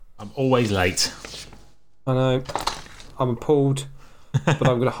I'm always late. I know. I'm appalled, but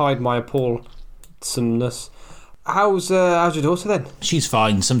I'm going to hide my appalledness. How's your daughter then? She's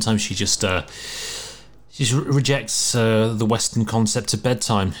fine. Sometimes she just rejects the Western concept of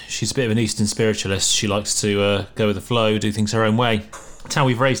bedtime. She's a bit of an Eastern spiritualist. She likes to go with the flow, do things her own way. That's how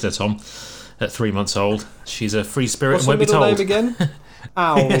we've raised her, Tom. At 3 months old, she's a free spirit and won't be told. What's her middle name again?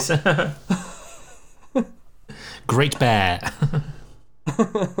 Owl. Yes. Great Bear.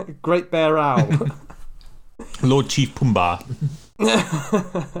 Great Bear Owl. Lord Chief Pumbaa.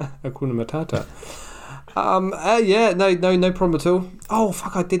 Hakuna Matata. No problem at all. Oh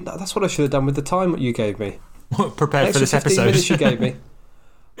fuck! I didn't. That's what I should have done with the time you gave me. Prepared for this episode. 15 minutes you gave me.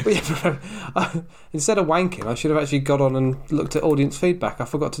 Instead of wanking, I should have actually got on and looked at audience feedback. I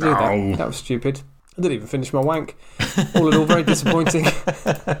forgot to do that. That was stupid. I didn't even finish my wank. All in all, very disappointing.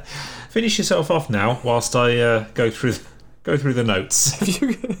 Finish yourself off now, whilst I go through the notes.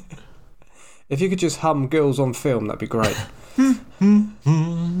 If you could just hum "Girls on Film," that'd be great.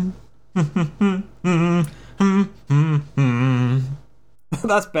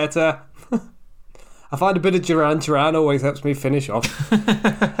 That's better. I find a bit of Duran Duran always helps me finish off.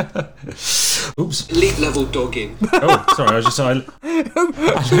 Oops. Elite level dogging. Oh, sorry.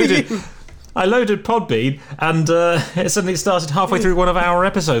 I loaded Podbean and it suddenly started halfway through one of our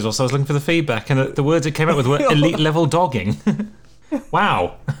episodes whilst I was looking for the feedback, and the words it came up with were elite level dogging.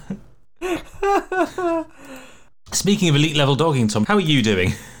 Wow. Speaking of elite level dogging, Tom, how are you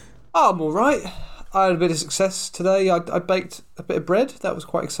doing? Oh, I'm all right. I had a bit of success today. I baked a bit of bread. That was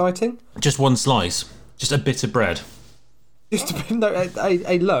quite exciting. Just one slice. Just a bit of bread. Just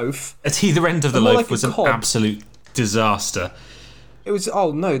a loaf. At either end of the loaf was an absolute disaster. It was.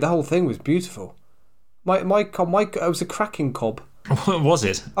 Oh no, the whole thing was beautiful. My it was a cracking cob. What was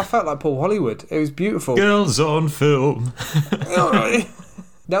it? I felt like Paul Hollywood. It was beautiful. Girls on Film.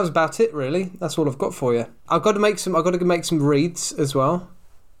 That was about it, really. That's all I've got for you. I've got to make some wreaths as well.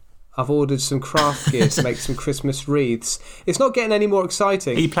 I've ordered some craft gear to make some Christmas wreaths. It's not getting any more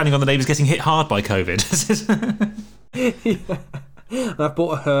exciting. Are you planning on the neighbours getting hit hard by COVID? Yeah. And I've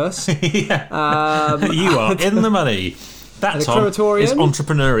bought a hearse. Yeah. You are in the money. That, Tom, crematorium? is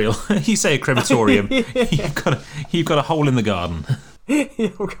entrepreneurial. You say a crematorium, you've got a hole in the garden.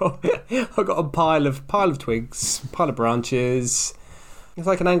 I've got a pile of twigs, pile of branches. It's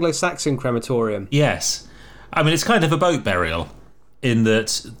like an Anglo-Saxon crematorium. Yes. I mean, it's kind of a boat burial in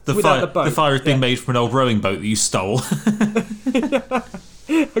that the fire is being made from an old rowing boat that you stole.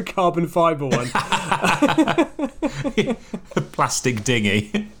 A carbon fibre one. A plastic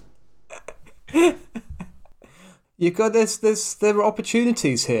dinghy. There are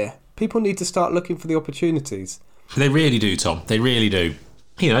opportunities here. People need to start looking for the opportunities. They really do, Tom. They really do.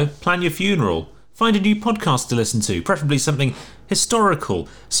 You know, plan your funeral. Find a new podcast to listen to, preferably something historical,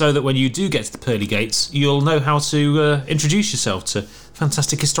 so that when you do get to the pearly gates, you'll know how to introduce yourself to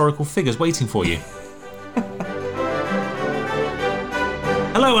fantastic historical figures waiting for you.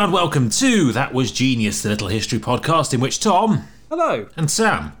 Hello and welcome to That Was Genius, the little history podcast in which Tom... Hello. And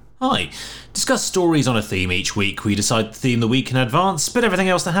Sam... Hi. Discuss stories on a theme each week. We decide the theme the week in advance, but everything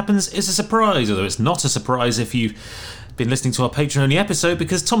else that happens is a surprise, although it's not a surprise if you've been listening to our Patreon-only episode,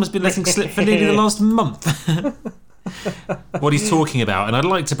 because Tom has been letting slip for nearly the last month what he's talking about, and I'd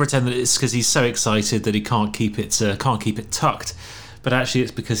like to pretend that it's because he's so excited that he can't keep it tucked, but actually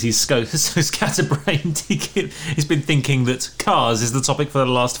it's because he's so scatterbrained he's been thinking that cars is the topic for the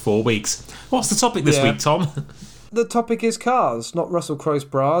last 4 weeks. What's the topic this week, Tom? The topic is cars, not Russell Crowe's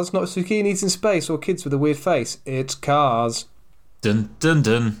bras, not zucchinis in space or kids with a weird face. It's cars. Dun dun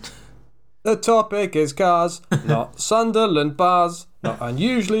dun. The topic is cars, not Sunderland bars, not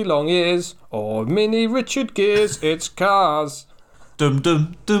unusually long ears, or mini Richard Gears. It's cars. Dum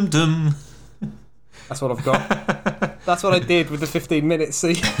dum dum dum. That's what I've got. That's what I did with the 15 minutes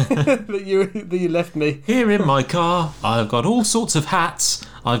that you left me. Here in my car, I've got all sorts of hats.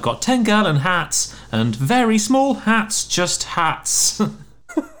 I've got 10-gallon hats and very small hats, just hats.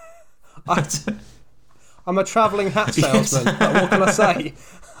 I'm a travelling hat salesman. Yes. What can I say?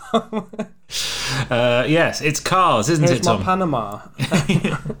 Yes, it's cars, isn't it, Tom? Here's my Panama.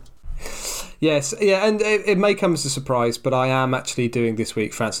 Yes, yeah, and it may come as a surprise, but I am actually doing this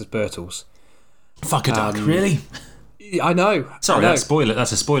week Francis Birtles. Fuck a duck, really? I know. Sorry, I know.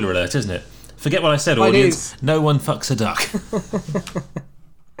 That's a spoiler alert, isn't it? Forget what I said, audience. No one fucks a duck.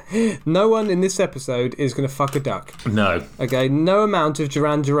 No one in this episode is going to fuck a duck. No. Okay, no amount of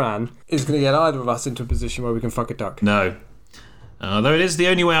Duran Duran is going to get either of us into a position where we can fuck a duck. No. Though it is the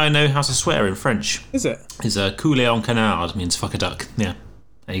only way I know how to swear in French. Is it? Is couler en canard means fuck a duck. Yeah.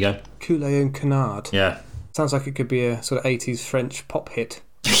 There you go. Couler en canard. Yeah. Sounds like it could be a sort of 80s French pop hit.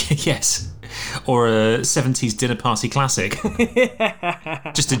 Yes. Or a 70s dinner party classic.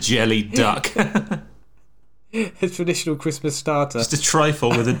 Just a jelly duck. A traditional Christmas starter. Just a trifle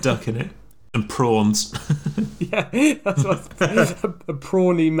with a duck in it. And prawns. Yeah, that's what a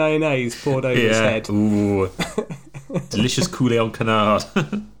prawny mayonnaise poured over his head. Ooh. Delicious coulis en canard.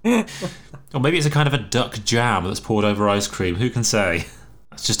 Or maybe it's a kind of a duck jam that's poured over ice cream. Who can say?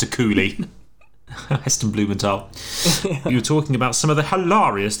 That's just a coulis. Heston Blumenthal. You were talking about some of the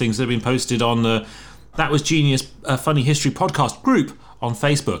hilarious things that have been posted on That Was Genius Funny History podcast group on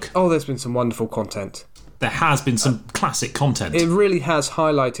Facebook. Oh, there's been some wonderful content. There has been some classic content. It really has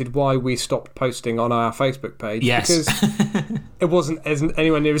highlighted why we stopped posting on our Facebook page. Yes. Because it wasn't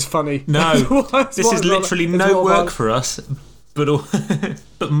anywhere near as funny. No. This is literally no work for us, but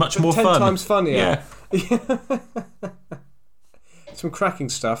much more 10 fun. 10 times funnier. Yeah. Some cracking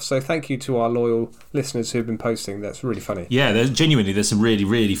stuff, so thank you to our loyal listeners who've been posting. That's really funny. Yeah, there's some really,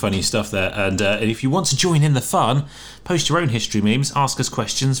 really funny stuff there. And if you want to join in the fun, post your own history memes, ask us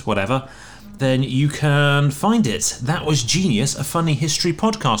questions, whatever, then you can find it. That Was Genius, a funny history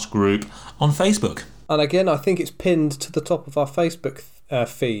podcast group on Facebook. And again, I think it's pinned to the top of our Facebook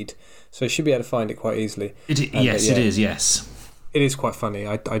feed, so you should be able to find it quite easily. It is, yes. It is quite funny.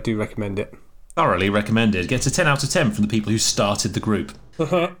 I do recommend it. Thoroughly recommended. Gets a 10 out of 10 from the people who started the group.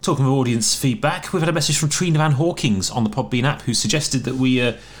 Talking of audience feedback, we've had a message from Trina Van Hawkins on the Podbean app who suggested that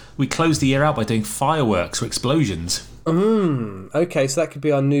we close the year out by doing fireworks or explosions. Okay, so that could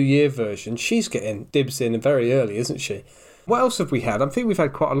be our New Year version. She's getting dibs in very early, isn't she? What else have we had? I think we've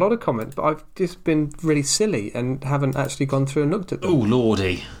had quite a lot of comments, but I've just been really silly and haven't actually gone through and looked at them. Oh,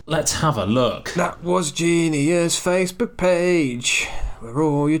 lordy. Let's have a look. That Was Genius Facebook page, where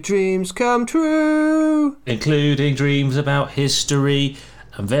all your dreams come true. Including dreams about history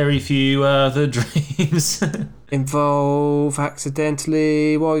and very few other dreams. Involve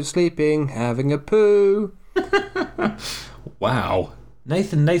accidentally while you're sleeping, having a poo. Wow.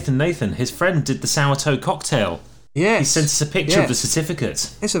 Nathan. His friend did the sourdough cocktail. Yes. He sent us a picture of the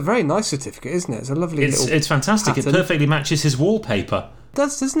certificate. It's a very nice certificate, isn't it? It's a lovely little It's fantastic. pattern. It perfectly matches his wallpaper. It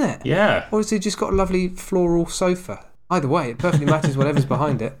does, doesn't it? Yeah. Or has he just got a lovely floral sofa? Either way, it perfectly matches whatever's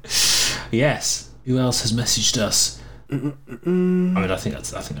behind it. Yes. Who else has messaged us? I mean, I think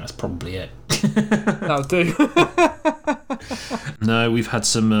that's probably it. That'll do. No, we've had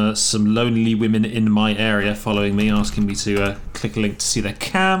some lonely women in my area following me, asking me to click a link to see their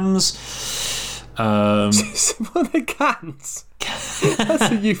cams. What are the cans?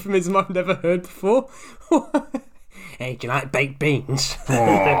 That's a euphemism I've never heard before. Hey, do you like baked beans? Do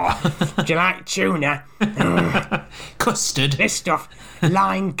you like tuna? Custard. This stuff,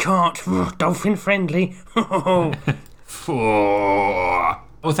 line caught, dolphin friendly. Well,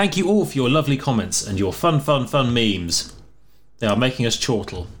 thank you all for your lovely comments and your fun memes. They are making us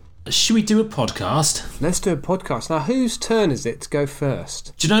chortle. Should we do a podcast? Let's do a podcast. Now, whose turn is it to go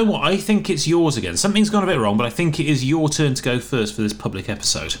first? Do you know what? I think it's yours again. Something's gone a bit wrong, but I think it is your turn to go first for this public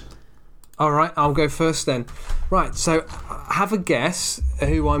episode. All right, I'll go first then. Right, so have a guess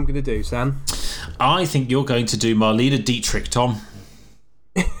who I'm going to do, Sam. I think you're going to do Marlene Dietrich, Tom.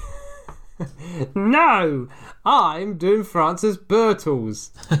 No! I'm doing Francis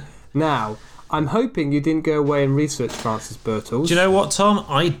Birtles. Now, I'm hoping you didn't go away and research Francis Birtles. Do you know what, Tom?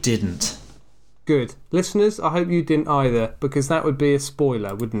 I didn't. Good. Listeners, I hope you didn't either, because that would be a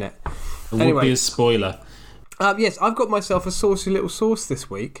spoiler, wouldn't it? It would be a spoiler. Yes, I've got myself a saucy little sauce this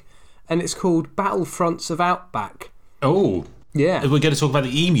week, and it's called Battlefronts of Outback. Oh. Yeah. We're going to talk about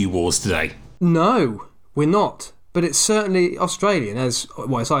the Emu Wars today. No, we're not. But it's certainly Australian, it's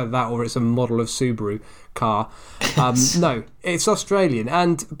either that or it's a model of Subaru car. No, it's Australian.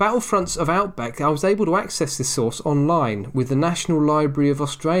 And Battlefronts of Outback, I was able to access this source online with the National Library of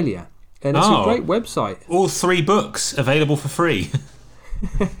Australia. And it's a great website. All 3 books available for free.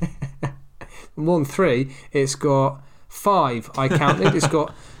 More than 3. It's got 5, I counted. It's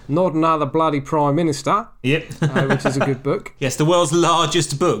got Not Another Bloody Prime Minister. Yep. Which is a good book. Yes, the world's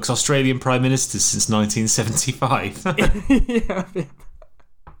largest books, Australian Prime Ministers since 1975. Yeah.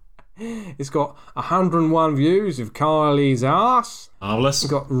 It's got 101 views of Kylie's arse. Marvellous.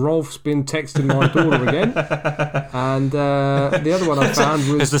 It's got Rolf's been texting my daughter again. And the other one I found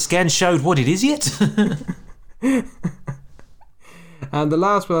was... Has the scan showed what it is yet? And the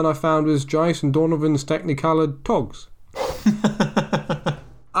last one I found was Jason Donovan's Technicoloured Togs.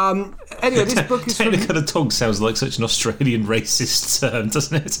 Anyway, this book is from... Technicoloured Togs sounds like such an Australian racist term,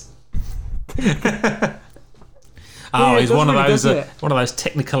 doesn't it? Yeah, he's one of those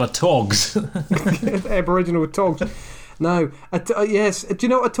Technicolor togs. Aboriginal togs. No, yes. Do you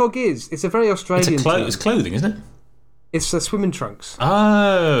know what a tog is? It's a very Australian term. It's clothing, isn't it? It's swimming trunks.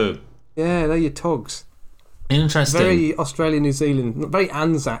 Oh, Yeah, they're your togs. interesting. Very Australian, New Zealand, very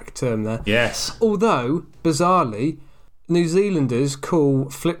Anzac term there. Yes. Although, bizarrely, New Zealanders call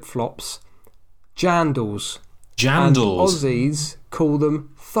flip-flops jandals. And Jandals. Aussies call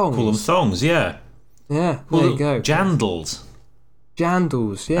them thongs. Call them thongs, yeah. Yeah, there you go. Jandals.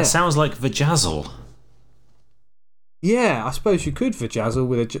 Jandals, yeah. That sounds like vajazzle. Yeah, I suppose you could vajazzle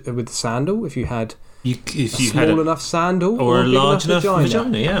with a sandal if you had If a you small had enough sandal or a big large enough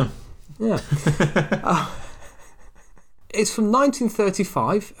vagina. yeah. Yeah. It's from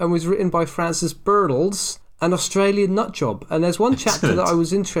 1935 and was written by Francis Birtles, an Australian nutjob. And there's one chapter Excellent. that I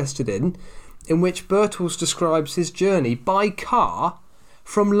was interested in which Birtles describes his journey by car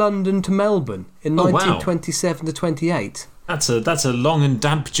from London to Melbourne in Oh, wow. 1927 to 28. That's a long and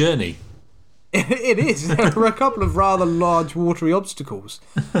damp journey. It is. There were a couple of rather large watery obstacles.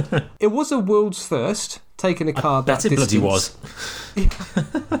 It was a world's first, taking a car that Bet it bloody distance. was.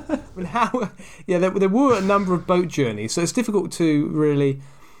 I mean, there were a number of boat journeys, so it's difficult to really...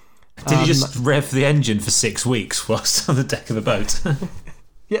 Did you just rev the engine for 6 weeks whilst on the deck of the boat?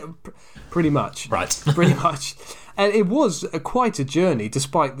 Yeah, pretty much. Right. Pretty much. And it was quite a journey,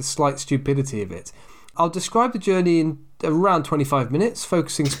 despite the slight stupidity of it. I'll describe the journey in around 25 minutes,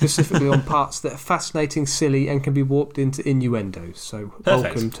 focusing specifically on parts that are fascinating, silly, and can be warped into innuendos. So, Perfect.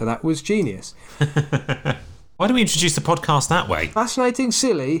 welcome to That Was Genius. Why do we introduce the podcast that way? Fascinating,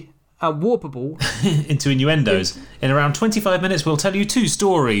 silly, and warpable. Into innuendos. In around 25 minutes, we'll tell you 2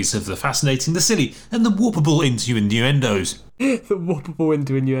 stories of the fascinating, the silly, and the warpable into innuendos. The warpable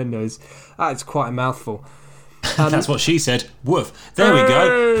into innuendos. That's quite a mouthful. That's what she said. Woof. There we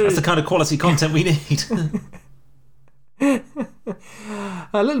go. That's the kind of quality content we need.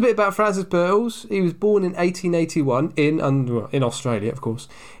 A little bit about Francis Birtles. He was born in 1881 in Australia, of course.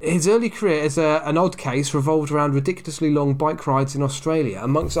 His early career as an odd case revolved around ridiculously long bike rides in Australia.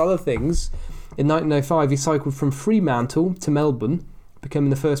 Amongst other things, in 1905 he cycled from Fremantle to Melbourne,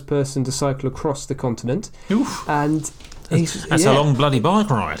 becoming the first person to cycle across the continent. Oof. And That's a long bloody bike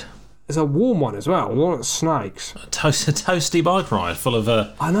ride. It's a warm one as well. A lot of snakes. A toasty bike ride full of...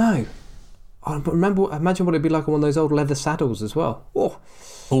 I know. Imagine what it'd be like on one of those old leather saddles as well.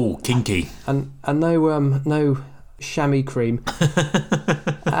 Oh, kinky. And no chamois cream.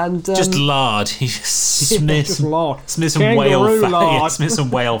 And Just lard. You just smear just some, lard. smear some Kangaroo whale fat. lard. Yeah, smear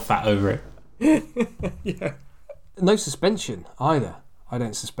some whale fat over it. Yeah. No suspension either, I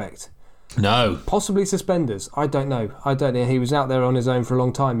don't suspect. No. Possibly suspenders. I don't know. He was out there on his own for a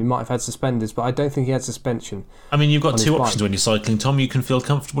long time. He might have had suspenders, but I don't think he had suspension. I mean, you've got On 2 his options bike. when you're cycling, Tom. You can feel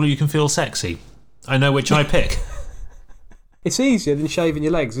comfortable or you can feel sexy. I know which I pick. It's easier than shaving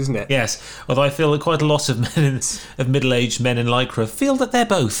your legs, isn't it? Yes, although I feel that quite a lot of middle-aged men in lycra feel that they're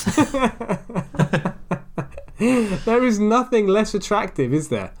both. There is nothing less attractive, is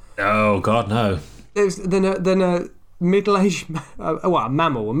there? Oh God, no. Than a middle-aged, a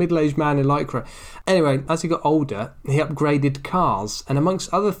mammal, a middle-aged man in lycra. Anyway, as he got older, he upgraded cars, and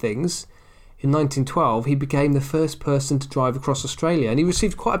amongst other things, in 1912, he became the first person to drive across Australia, and he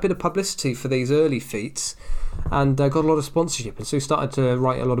received quite a bit of publicity for these early feats, and got a lot of sponsorship, and so he started to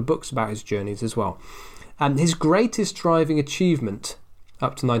write a lot of books about his journeys as well. And his greatest driving achievement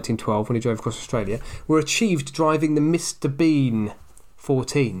up to 1912, when he drove across Australia, were achieved driving the Mr. Bean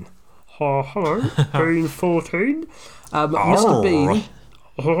 14. Hello, Bean 14. Mr. Bean.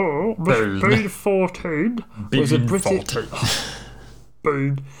 Bean 14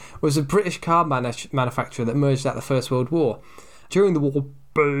 was a British car manufacturer that emerged out of the First World War. During the war,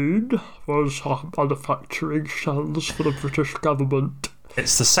 Bean was manufacturing shells for the British government.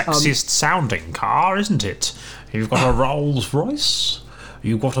 It's the sexiest sounding car, isn't it? You've got a Rolls Royce,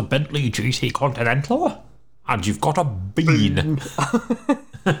 you've got a Bentley GT Continental, and you've got a Bean.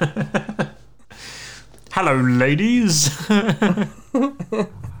 Hello, ladies.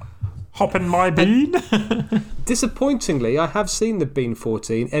 Hop in my Bean. Disappointingly, I have seen the Bean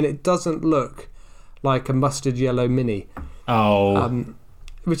 14, and it doesn't look like a mustard yellow Mini. Oh.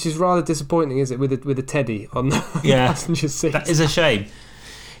 Which is rather disappointing, is it, with a teddy on the passenger seat? That is a shame.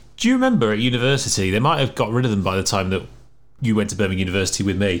 Do you remember at university, they might have got rid of them by the time that you went to Birmingham University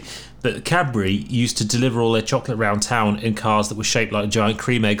with me, that Cadbury used to deliver all their chocolate round town in cars that were shaped like giant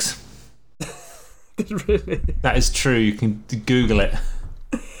cream eggs? Really? That is true. You can Google it.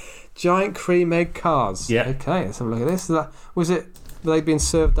 Giant cream egg cars. Yeah. Okay, let's have a look at this. Were they being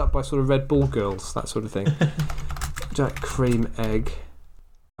served up by sort of Red Bull girls, that sort of thing? Giant cream egg.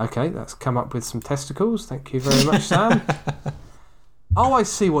 Okay, that's come up with some testicles. Thank you very much, Sam. Oh, I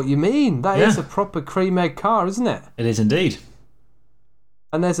see what you mean. That is a proper cream egg car, isn't it? It is indeed.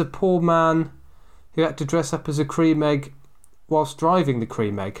 And there's a poor man who had to dress up as a cream egg whilst driving the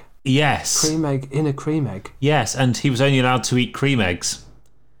cream egg. Yes. Cream egg in a cream egg. Yes, and he was only allowed to eat cream eggs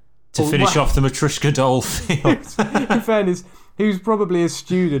to finish off the Matryoshka doll field. In fairness, he was probably a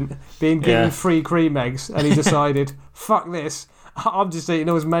student being given free cream eggs, and he decided, fuck this, I'm just eating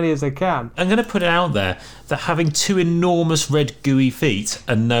as many as I can. I'm going to put it out there that having 2 enormous red gooey feet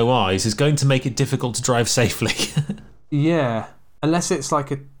and no eyes is going to make it difficult to drive safely. Yeah, unless it's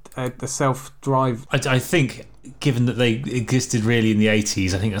like a self-drive. I think, given that they existed really in the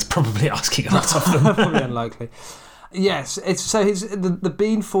 80s, I think that's probably asking a lot of them. Probably unlikely. Yes, the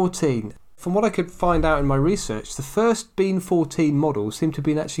Bean 14. From what I could find out in my research, the first Bean 14 models seem to have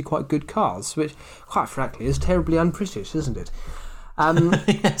been actually quite good cars, which, quite frankly, is terribly un-British, isn't it?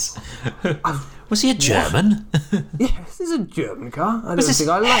 Yes. Was he a German? Yes, this is a German car. I Was don't this think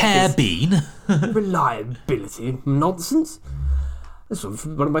I like Herr this Bean? reliability nonsense. This was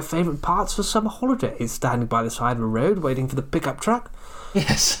one of my favourite parts for summer holidays, standing by the side of a road waiting for the pickup truck.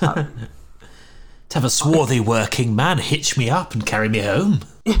 Yes. To have a swarthy working man hitch me up and carry me home.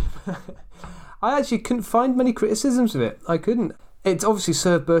 I actually couldn't find many criticisms of it. I couldn't. It obviously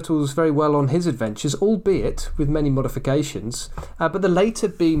served Birtles very well on his adventures, albeit with many modifications. But the later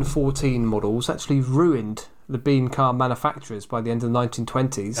Bean 14 models actually ruined the Bean car manufacturers by the end of the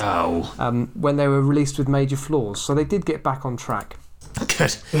 1920s. Oh. When they were released with major flaws. So they did get back on track.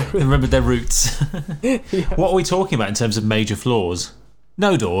 Good. They remembered their roots. What are we talking about in terms of major flaws?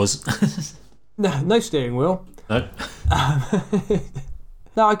 No doors. No steering wheel. No.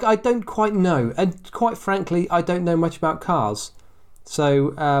 No, I don't quite know. And quite frankly, I don't know much about cars.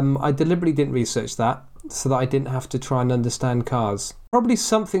 So I deliberately didn't research that so that I didn't have to try and understand cars. Probably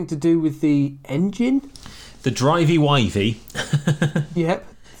something to do with the engine? The drivey-wivey. Yep.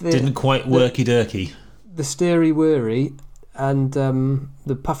 Didn't quite worky-durky. The steery-whirry and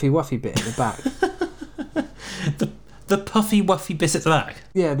the puffy-wuffy bit at the back. The puffy-wuffy bit at the back?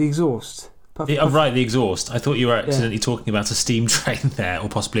 Yeah, the exhaust. Puffy. Right, the exhaust. I thought you were accidentally talking about a steam train there, or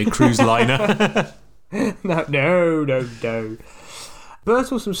possibly a cruise liner. No.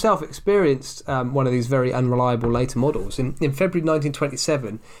 Birtles himself experienced one of these very unreliable later models. In February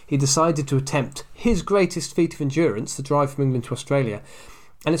 1927, he decided to attempt his greatest feat of endurance, the drive from England to Australia.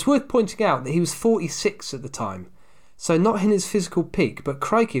 And it's worth pointing out that he was 46 at the time. So not in his physical peak, but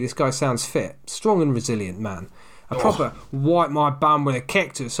crikey, this guy sounds fit. Strong and resilient man. A proper wipe my bum with a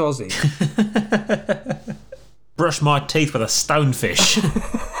cactus Aussie. Brush my teeth with a stonefish.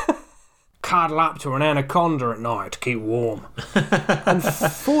 Cuddle up to an anaconda at night to keep warm.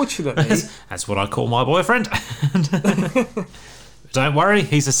 Unfortunately... That's what I call my boyfriend. Don't worry,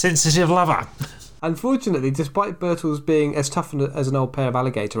 he's a sensitive lover. Unfortunately, despite Birtles being as tough as an old pair of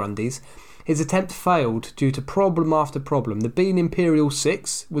alligator undies, his attempt failed due to problem after problem. The Bean Imperial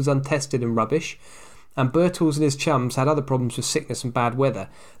 6 was untested and rubbish, and Birtles and his chums had other problems with sickness and bad weather.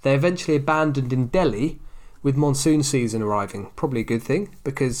 They eventually abandoned in Delhi with monsoon season arriving. Probably a good thing,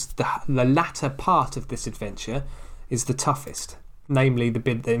 because the latter part of this adventure is the toughest. Namely, the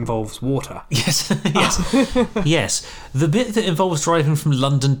bit that involves water. Yes. Yes. The bit that involves driving from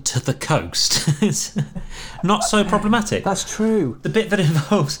London to the coast is not so problematic. That's true. The bit that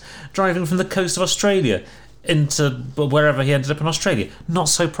involves driving from the coast of Australia into wherever he ended up in Australia, not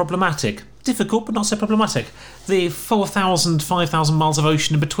so problematic. Difficult, but not so problematic. The 4,000, 5,000 miles of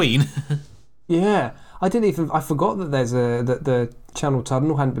ocean in between. Yeah. I forgot that that the Channel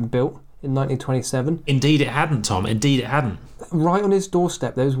Tunnel hadn't been built in 1927. Indeed it hadn't, Tom. Indeed it hadn't. Right on his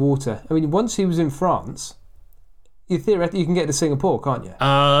doorstep, there was water. I mean, once he was in France, you can get to Singapore, can't you?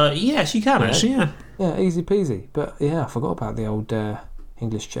 Yes, you can, actually, yeah. Yeah, easy peasy. But, yeah, I forgot about the old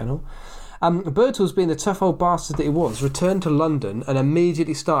English Channel. Birtles, being the tough old bastard that he was, returned to London and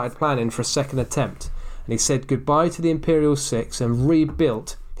immediately started planning for a second attempt. And he said goodbye to the Imperial 6 and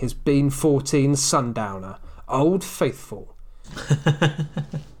rebuilt his Bean 14 Sundowner, Old Faithful.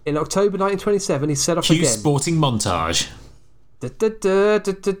 In October 1927, he set off Cue again. sporting montage. I'm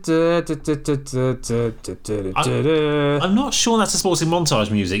not sure that's a sporting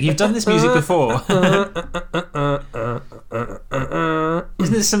montage music. You've done this music before.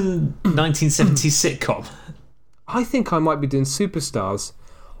 Isn't it some 1970s sitcom? I think I might be doing Superstars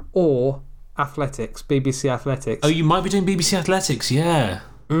or Athletics, BBC Athletics. Oh, you might be doing BBC Athletics, yeah.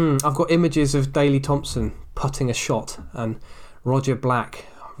 I've got images of Daley Thompson putting a shot and Roger Black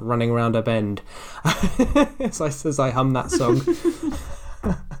running around a bend as I hum that song.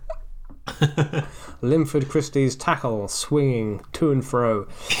 Linford Christie's tackle swinging to and fro.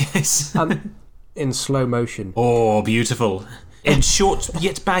 Yes. In slow motion. Oh, beautiful. In short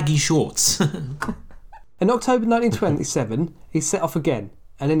yet baggy shorts. In October 1927, he set off again,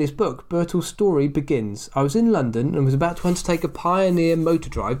 And in his book, Birtle's story begins. I was in London and was about to undertake a pioneer motor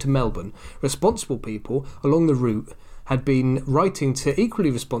drive to Melbourne. Responsible people along the route had been writing to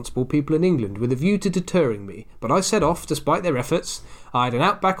equally responsible people in England with a view to deterring me, but I set off despite their efforts. I had an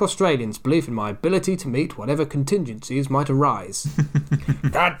outback Australian's belief in my ability to meet whatever contingencies might arise.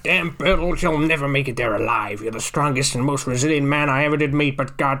 Goddamn, Birtles, you'll never make it there alive. You're the strongest and most resilient man I ever did meet,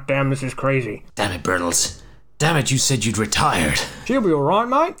 but goddamn, this is crazy. Damn it, Birtles. Damn it, you said you'd retired. She'll be alright,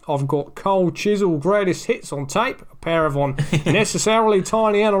 mate. I've got Cold Chisel greatest hits on tape, a pair of unnecessarily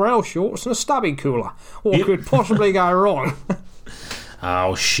tiny NRL shorts and a stubby cooler. What could possibly go wrong?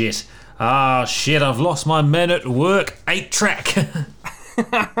 Oh, shit. Ah, shit, I've lost my men at work. 8-track.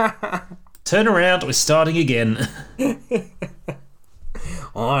 Turn around, we're starting again.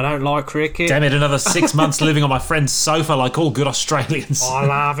 I don't like cricket. Damn it, another 6 months living on my friend's sofa like all good Australians. I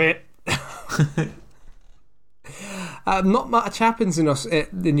love it. Not much happens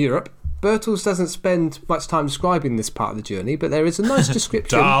in Europe. Birtles doesn't spend much time describing this part of the journey, but there is a nice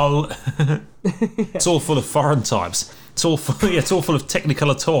description. Dull. It's all full of foreign types. It's all full of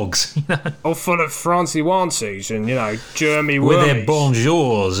Technicolor togs. You know? All full of Francie Wansies and, Jeremy with Wormies. their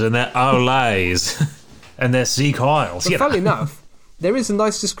bonjours and their olays and their Sieg Heils. But funnily enough, there is a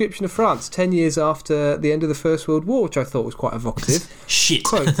nice description of France 10 years after the end of the First World War, which I thought was quite evocative. Shit.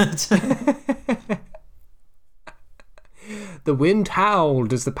 Quote, the wind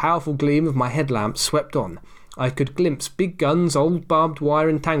howled as the powerful gleam of my headlamp swept on. I could glimpse big guns, old barbed wire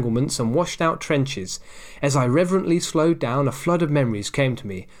entanglements and washed-out trenches. As I reverently slowed down, a flood of memories came to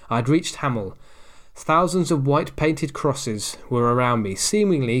me. I'd reached Hamel. Thousands of white-painted crosses were around me,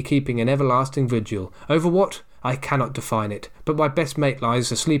 seemingly keeping an everlasting vigil. Over what? I cannot define it, but my best mate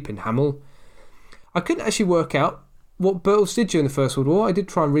lies asleep in Hamel. I couldn't actually work out what Birtles did during the First World War. I did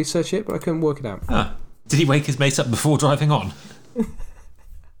try and research it, but I couldn't work it out. Ah. Did he wake his mate up before driving on?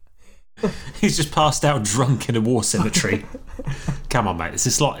 He's just passed out drunk in a war cemetery. Come on, mate, this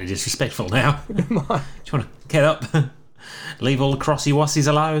is slightly disrespectful now. Do you want to get up? Leave all the crossy wassies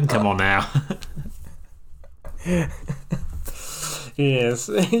alone? Come on now. Yes.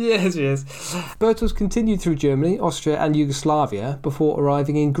 Birtles continued through Germany, Austria and Yugoslavia before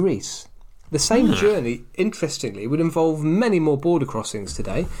arriving in Greece. The same journey, interestingly, would involve many more border crossings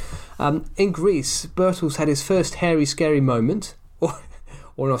today. In Greece, Birtles had his first hairy, scary moment, or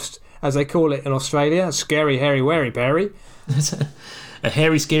as they call it in Australia, a scary, hairy, wary Perry. A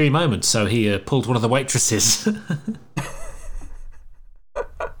hairy, scary moment, so he pulled one of the waitresses.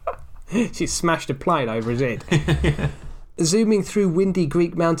 She smashed a plate over his head. Zooming through windy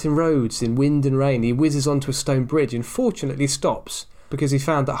Greek mountain roads in wind and rain, he whizzes onto a stone bridge and fortunately stops, because he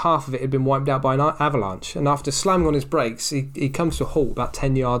found that half of it had been wiped out by an avalanche, and after slamming on his brakes, he comes to a halt about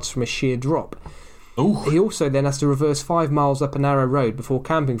 10 yards from a sheer drop. Ooh. He also then has to reverse 5 miles up a narrow road before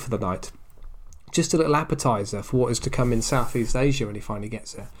camping for the night. Just a little appetiser for what is to come in Southeast Asia when he finally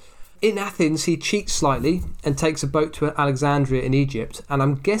gets there. In Athens, he cheats slightly and takes a boat to Alexandria in Egypt, and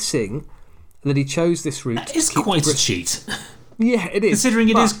I'm guessing that he chose this route. That is quite a cheat. Yeah, it is. Considering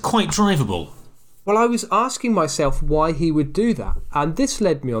it is quite drivable. Well, I was asking myself why he would do that, and this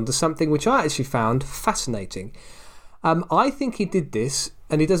led me on to something which I actually found fascinating. I think he did this,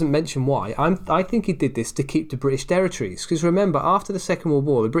 and he doesn't mention why. I think he did this to keep the British territories, because remember, after the Second World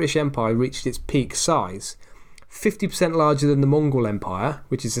War, the British Empire reached its peak size, 50% larger than the Mongol Empire,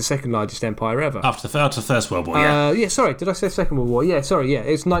 which is the second largest empire ever. After the First World War, yeah. Sorry, did I say Second World War? Yeah, sorry, it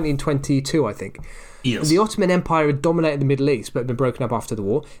was 1922, I think. Yes. The Ottoman Empire had dominated the Middle East but had been broken up after the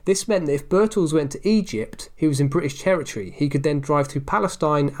war. This meant that if Birtles went to Egypt, he was in British territory. He could then drive through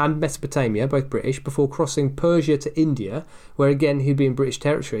Palestine and Mesopotamia, both British, before crossing Persia to India, where again he'd be in British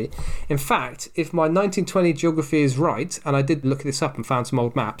territory. In fact, if my 1920 geography is right, and I did look this up and found some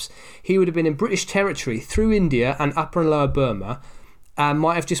old maps, he would have been in British territory through India and Upper and Lower Burma, and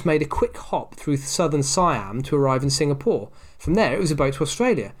might have just made a quick hop through southern Siam to arrive in Singapore. From there, it was a boat to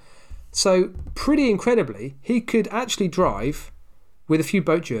Australia. So, pretty incredibly, he could actually drive, with a few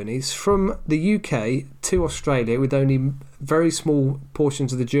boat journeys, from the UK to Australia with only very small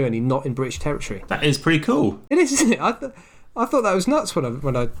portions of the journey not in British territory. That is pretty cool. It is, isn't it? I thought that was nuts when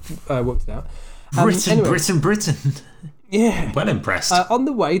I worked it out. Britain. Yeah. Well impressed. On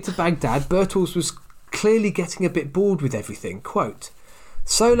the way to Baghdad, Birtles was clearly getting a bit bored with everything. Quote,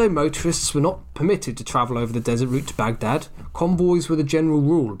 solo motorists were not permitted to travel over the desert route to Baghdad. Convoys were the general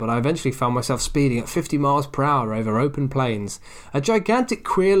rule, but I eventually found myself speeding at 50 miles per hour over open plains. A gigantic,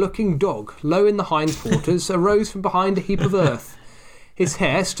 queer-looking dog, low in the hindquarters, arose from behind a heap of earth. His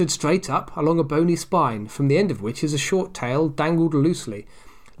hair stood straight up along a bony spine, from the end of which his short tail dangled loosely.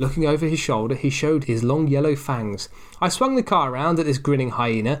 Looking over his shoulder, he showed his long yellow fangs. I swung the car around at this grinning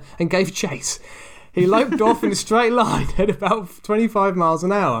hyena and gave chase. He loped off in a straight line at about 25 miles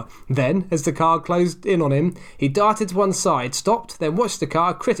an hour. Then, as the car closed in on him, he darted to one side, stopped, then watched the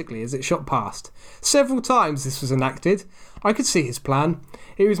car critically as it shot past. Several times this was enacted. I could see his plan.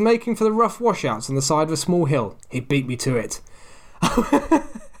 He was making for the rough washouts on the side of a small hill. He beat me to it.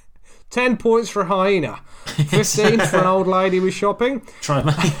 10 points for a hyena. 15 for an old lady with shopping. Try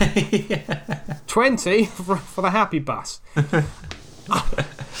me. 20 for the happy bus.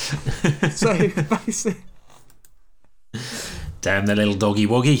 So basically, damn the little doggy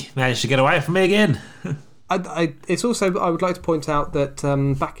woggy. Managed to get away from me again. It's also, I would like to point out that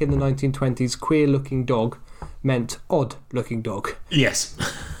back in the 1920s, queer looking dog meant odd looking dog. Yes.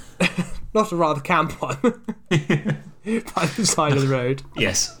 Not a rather camp one. By the side of the road.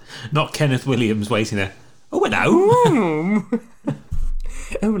 Yes. Not Kenneth Williams waiting there. Oh, hello.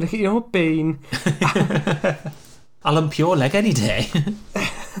 Oh, look at your bean. I'll lump your leg any day.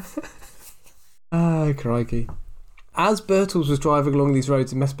 Ah, crikey. As Birtles was driving along these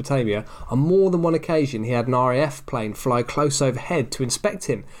roads in Mesopotamia, on more than one occasion he had an RAF plane fly close overhead to inspect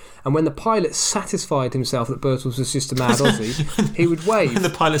him, and when the pilot satisfied himself that Birtles was just a mad Aussie, he would wave. And the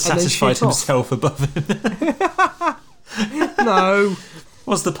pilot satisfied himself above him. No.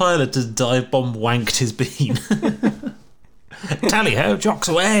 Was the pilot just dive bomb wanked his bean? Tally ho, jocks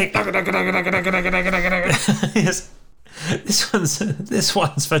away. Yes. This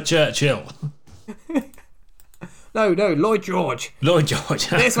one's for Churchill. No, Lloyd George. Lloyd George.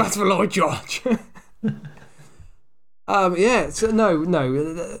 This one's for Lloyd George. Yeah, so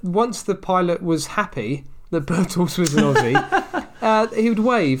no. Once the pilot was happy that Birtles was an Aussie, he would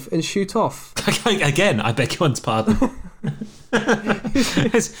wave and shoot off. Again, I beg your pardon.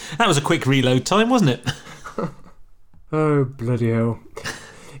 That was a quick reload time, wasn't it? Oh, bloody hell.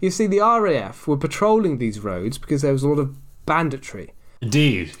 You see, the RAF were patrolling these roads because there was a lot of banditry.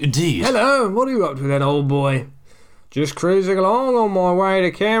 Indeed. Hello, what are you up to then, old boy? Just cruising along on my way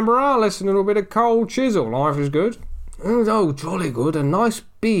to Canberra, listening to a bit of Cold Chisel. Life is good. Oh, jolly good. A nice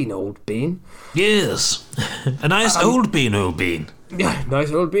bean, old bean. Yes. A nice old bean, old bean. Yeah,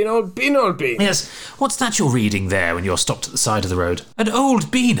 nice old bean, old bean, old bean. Yes. What's that you're reading there when you're stopped at the side of the road? An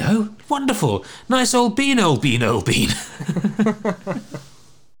old beano? Wonderful. Nice old bean, old bean, old bean.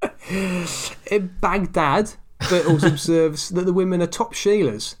 In Baghdad, Birtles observes that the women are top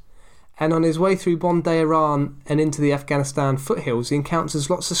sheelers. And on his way through Bombay, Iran and into the Afghanistan foothills, he encounters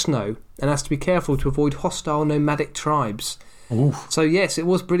lots of snow and has to be careful to avoid hostile nomadic tribes. Ooh. So yes, it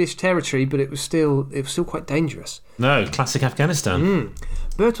was British territory, but it was still quite dangerous. No, classic Afghanistan.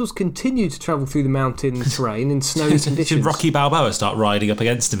 Birtles continued to travel through the mountain terrain in snowy conditions. Did Rocky Balboa start riding up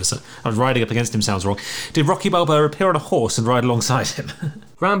against him? Riding up against him sounds wrong. Did Rocky Balboa appear on a horse and ride alongside him?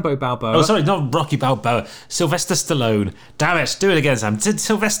 Rambo Balboa. Oh, sorry, not Rocky Balboa. Sylvester Stallone. Damn it, do it again, Sam. Did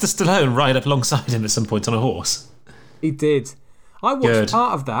Sylvester Stallone ride up alongside him at some point on a horse? He did. I watched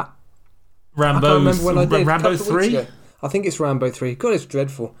part of that. Rambo. I can't remember when I did. Rambo 3? I think it's Rambo 3. God, it's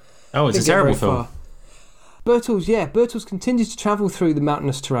dreadful. Oh, it's a terrible film. Birtles continues to travel through the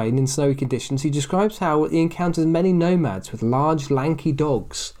mountainous terrain in snowy conditions. He describes how he encounters many nomads with large, lanky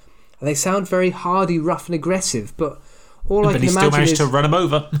dogs. And they sound very hardy, rough and aggressive, but all I can imagine is... But he still managed to run him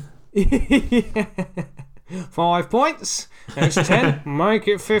over. Yeah. 5 points. There's 10. Make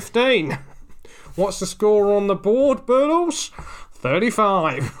it 15. What's the score on the board, Birtles?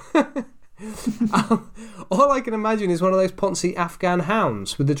 35. All I can imagine is one of those poncy Afghan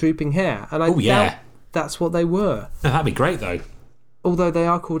hounds with the drooping hair. And I doubt that's what they were. Oh, that'd be great, though. Although they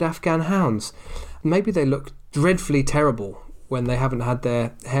are called Afghan hounds. Maybe they look dreadfully terrible when they haven't had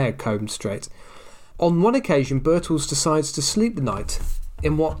their hair combed straight. On one occasion, Birtles decides to sleep the night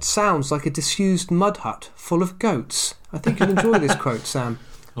in what sounds like a disused mud hut full of goats. I think you'll enjoy this quote, Sam.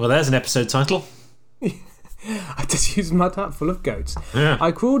 Well, there's an episode title. A disused mud hut full of goats. Yeah.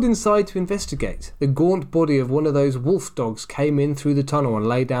 I crawled inside to investigate. The gaunt body of one of those wolf dogs came in through the tunnel and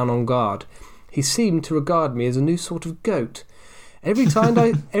lay down on guard. He seemed to regard me as a new sort of goat. Every time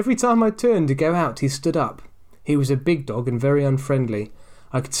I turned to go out, he stood up. He was a big dog and very unfriendly.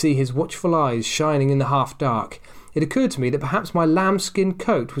 I could see his watchful eyes shining in the half-dark. It occurred to me that perhaps my lambskin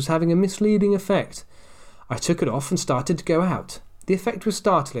coat was having a misleading effect. I took it off and started to go out. The effect was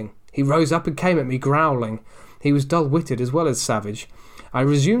startling. He rose up and came at me, growling. He was dull-witted as well as savage. I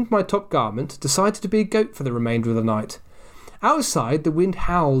resumed my top garment, decided to be a goat for the remainder of the night. Outside, the wind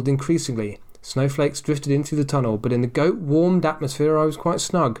howled increasingly. Snowflakes drifted in through the tunnel, but in the goat-warmed atmosphere I was quite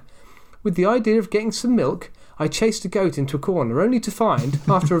snug. With the idea of getting some milk, I chased a goat into a corner, only to find,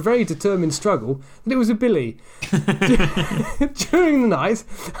 after a very determined struggle, that it was a billy. During the night,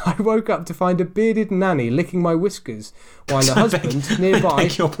 I woke up to find a bearded nanny licking my whiskers, while her husband,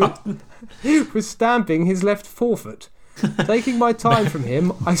 nearby, was stamping his left forefoot. Taking my time from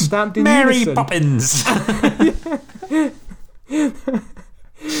him, I stamped in Mary unison. Poppins!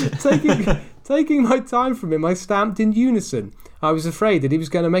 Taking my time from him, I stamped in unison. I was afraid that he was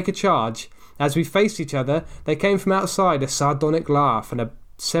going to make a charge. As we faced each other, there came from outside a sardonic laugh and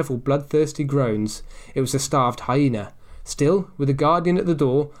several bloodthirsty groans. It was a starved hyena. Still, with the guardian at the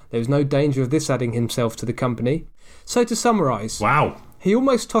door, there was no danger of this adding himself to the company. So to summarise, Wow. he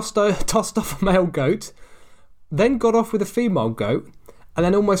almost tossed off a male goat, then got off with a female goat, and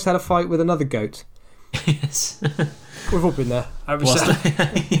then almost had a fight with another goat. Yes. We've all been there.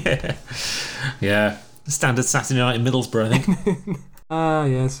 Yeah. Yeah. Standard Saturday night in Middlesbrough, I think. Ah,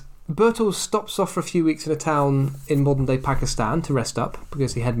 yes. Birtles stops off for a few weeks in a town in modern-day Pakistan to rest up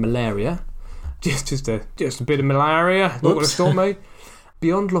because he had malaria. Just a bit of malaria. Not going to stop me.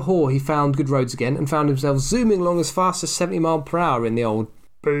 Beyond Lahore, he found good roads again and found himself zooming along as fast as 70 miles per hour in the old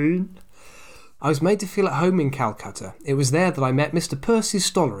bean. I was made to feel at home in Calcutta. It was there that I met Mr. Percy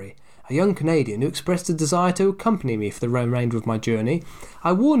Stollery, a young Canadian who expressed a desire to accompany me for the remainder of my journey.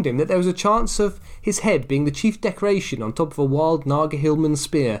 I warned him that there was a chance of his head being the chief decoration on top of a wild Naga Hillman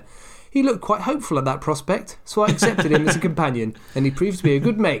spear. He looked quite hopeful at that prospect, so I accepted him as a companion, and he proved to be a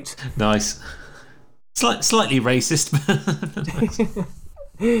good mate. Nice. Slightly racist.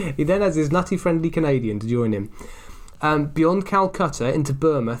 He then has his nutty friendly Canadian to join him. Beyond Calcutta into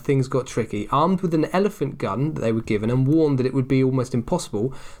Burma, things got tricky. Armed with an elephant gun that they were given and warned that it would be almost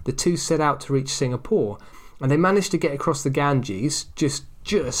impossible, the two set out to reach Singapore. And they managed to get across the Ganges, just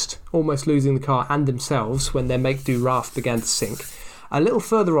almost losing the car and themselves when their make-do raft began to sink. A little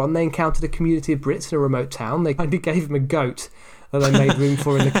further on, they encountered a community of Brits in a remote town. They kindly gave him a goat that they made room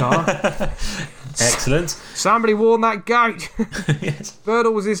for in the car. Excellent. Somebody warned that goat. Yes.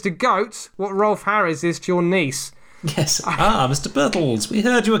 Birtles is to goats what Rolf Harris is to your niece. Yes. Mr. Birtles, we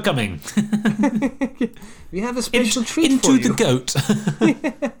heard you were coming. We have a special treat into for you. the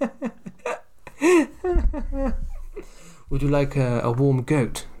goat. Would you like a warm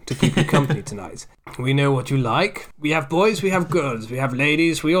goat to keep you company tonight? We know what you like. We have boys, we have girls, we have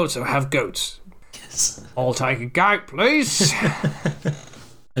ladies, we also have goats. Yes. I'll take a goat, please.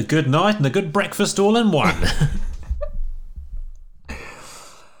 A good night and a good breakfast all in one.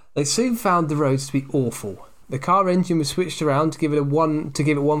 They soon found the roads to be awful. The car engine was switched around to give it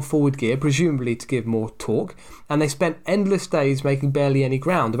one forward gear, presumably to give more torque, and they spent endless days making barely any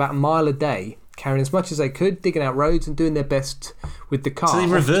ground, about a mile a day, carrying as much as they could, digging out roads and doing their best with the car. So they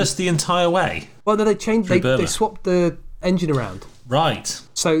reversed the entire way? Well, no, they swapped the engine around. Right.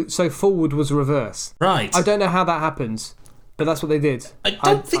 So forward was reverse. Right. I don't know how that happens, but that's what they did. I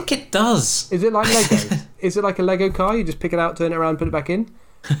don't think it does. Is it like Lego? Is it like a Lego car? You just pick it out, turn it around, put it back in?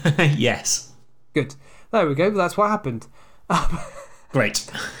 Yes. Good. There we go. That's what happened.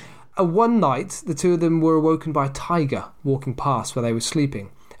 Great. One night, the two of them were awoken by a tiger walking past where they were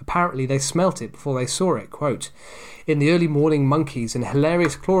sleeping. Apparently, they smelt it before they saw it. Quote, in the early morning, monkeys and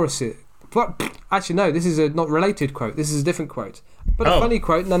hilarious chlorophyll... Actually, no, this is a not related quote. This is a different quote. But a funny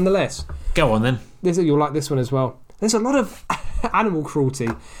quote nonetheless. Go on then. You'll like this one as well. There's a lot of animal cruelty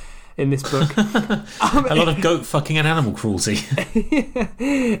in this book. A lot of goat fucking and animal cruelty.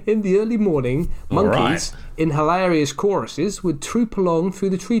 In the early morning, monkeys, in hilarious choruses, would troop along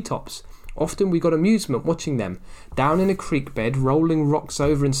through the treetops. Often we got amusement watching them, down in a creek bed, rolling rocks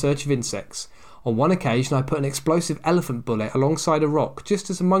over in search of insects. On one occasion, I put an explosive elephant bullet alongside a rock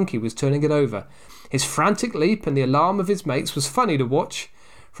just as a monkey was turning it over. His frantic leap and the alarm of his mates was funny to watch.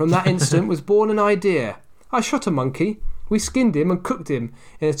 From that instant was born an idea. I shot a monkey. We skinned him and cooked him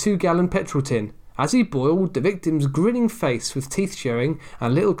in a 2-gallon petrol tin. As he boiled, the victim's grinning face with teeth showing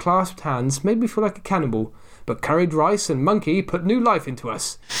and little clasped hands made me feel like a cannibal. But curried rice and monkey put new life into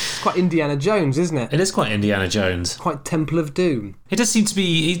us. It's quite Indiana Jones, isn't it? It is quite Indiana Jones. Quite Temple of Doom. He does seem to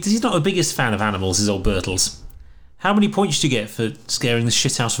be... He's not the biggest fan of animals, is old Birtles. How many points do you get for scaring the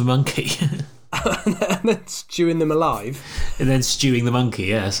shit out of a monkey? And then stewing them alive. And then stewing the monkey,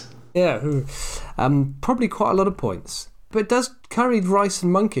 yes. Yeah. Probably quite a lot of points. But it does curried rice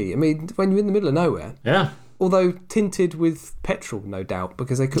and monkey. I mean, when you're in the middle of nowhere. Yeah. Although tinted with petrol, no doubt,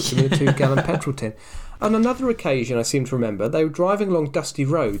 because they cooked them in a 2-gallon petrol tin. On another occasion, I seem to remember, they were driving along dusty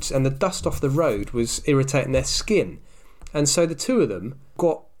roads and the dust off the road was irritating their skin. And so the two of them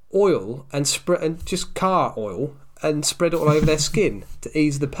got oil and just car oil and spread it all over their skin to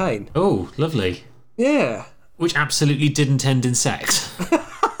ease the pain. Oh, lovely. Yeah. Which absolutely didn't end in sex.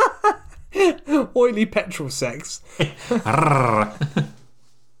 Oily petrol sex. That's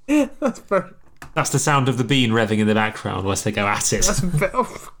very... That's the sound of the bean revving in the background whilst they go at it.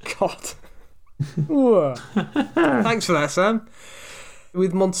 Oh, God. Thanks for that, Sam.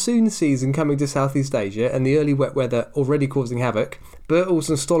 With monsoon season coming to Southeast Asia and the early wet weather already causing havoc, Birtles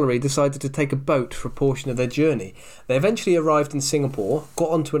and Stollery decided to take a boat for a portion of their journey. They eventually arrived in Singapore, got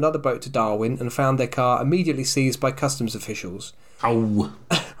onto another boat to Darwin, and found their car immediately seized by customs officials. Oh.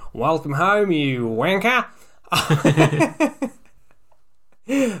 Welcome home, you wanker!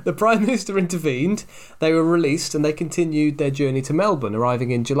 The Prime Minister intervened, they were released, and they continued their journey to Melbourne,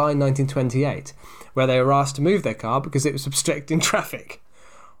 arriving in July 1928, where they were asked to move their car because it was obstructing traffic.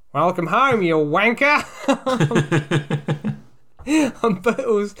 Welcome home, you wanker! And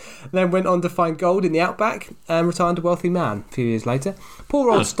Birtles then went on to find gold in the outback and returned a wealthy man a few years later.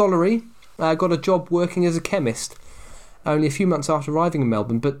 Poor old Stollery got a job working as a chemist only a few months after arriving in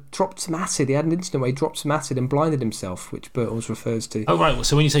Melbourne, but dropped some acid. He had an incident where he dropped some acid and blinded himself, which Birtles refers to. Oh, right.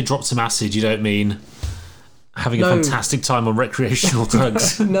 So when you say dropped some acid, you don't mean having a fantastic time on recreational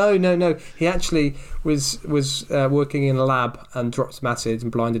drugs? No. He actually was working in a lab and dropped some acid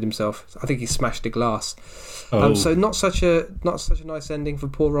and blinded himself. I think he smashed a glass. Oh. So not such a nice ending for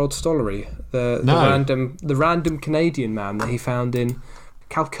poor old Stollery, the random Canadian man that he found in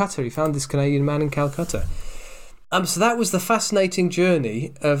Calcutta. He found this Canadian man in Calcutta. So that was the fascinating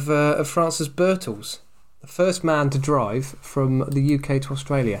journey of Francis Birtles, the first man to drive from the UK to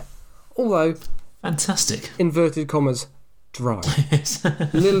Australia. Although, fantastic. Inverted commas, drive. A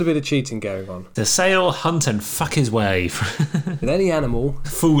little bit of cheating going on. To sail, hunt and fuck his way. With any animal.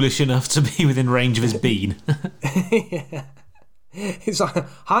 Foolish enough to be within range of his bean. Yeah. It's like,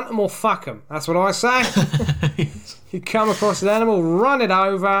 hunt them or fuck them. That's what I say. You come across an animal, run it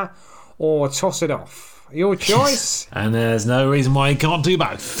over or toss it off. Your choice. And there's no reason why you can't do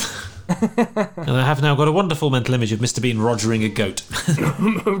both. And I have now got a wonderful mental image of Mr. Bean rogering a goat.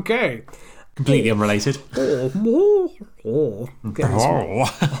 Okay. Completely unrelated.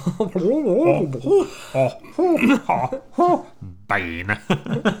 Bean.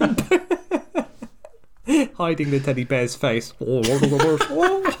 Hiding the teddy bear's face.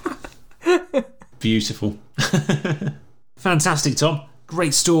 Beautiful. Fantastic, Tom.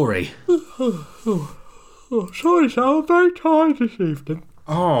 Great story. Sorry, Sam, I'm very tired this evening.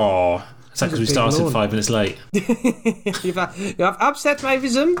 Oh, is that because we started 5 minutes late? You have upset my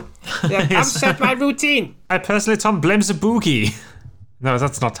rhythm. You have upset my routine. I personally, Tom, blames the boogie. No,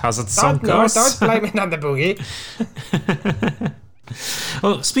 that's not how that song goes. No, don't blame it on the boogie.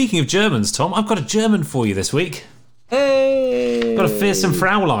 Well, speaking of Germans, Tom, I've got a German for you this week. Hey. Got a fearsome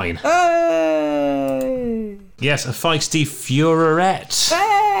Fraulein. Hey. Yes, a feisty Führerette.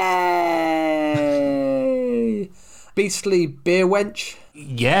 Hey. Beastly beer wench.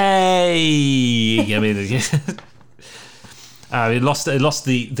 Yay! I mean, it lost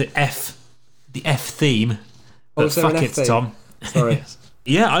the F theme. But fuck it, Tom. Sorry.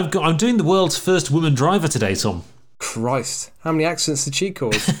 Yeah, I'm doing the world's first woman driver today, Tom. Christ, how many accidents did she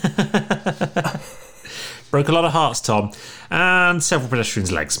cause? Broke a lot of hearts, Tom, and several pedestrians'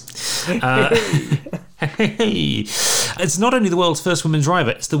 legs. Hey. It's not only the world's first woman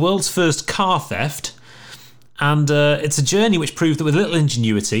driver, it's the world's first car theft. And it's a journey which proved that with a little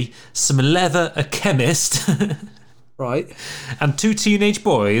ingenuity, some leather, a chemist, right, and 2 teenage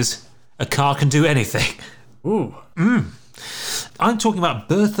boys, a car can do anything. Ooh. I'm talking about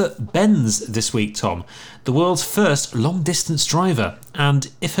Bertha Benz this week, Tom, the world's first long-distance driver. And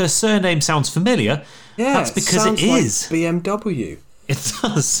if her surname sounds familiar, that's because it is. Like BMW. It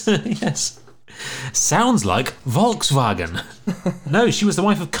does, yes. Sounds like Volkswagen. No, she was the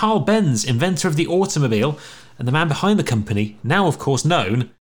wife of Carl Benz, inventor of the automobile, and the man behind the company, now of course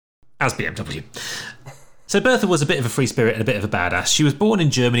known as BMW. So Bertha was a bit of a free spirit and a bit of a badass. She was born in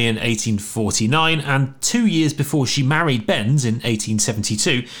Germany in 1849, and 2 years before she married Benz in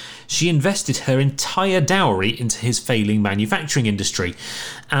 1872, she invested her entire dowry into his failing manufacturing industry.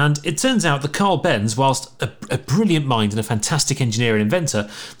 And it turns out that Carl Benz, whilst a brilliant mind and a fantastic engineer and inventor,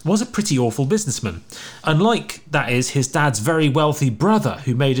 was a pretty awful businessman. Unlike, that is, his dad's very wealthy brother,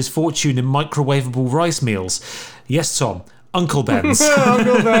 who made his fortune in microwavable rice meals. Yes, Tom, Uncle Benz.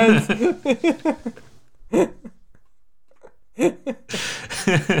 Uncle Benz.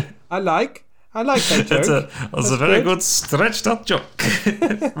 I like that joke. That's a very good stretched up joke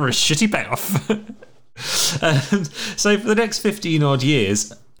for a shitty payoff. So for the next 15 odd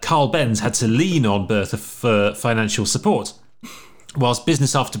years, Carl Benz had to lean on Bertha for financial support, whilst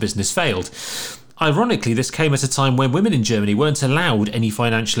business after business failed. Ironically, this came at a time when women in Germany weren't allowed any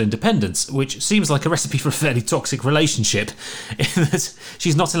financial independence, which seems like a recipe for a fairly toxic relationship, in that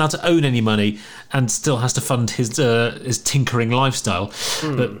she's not allowed to own any money and still has to fund his tinkering lifestyle.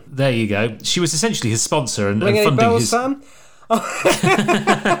 But there you go. She was essentially his sponsor and funding bells, his... Sam?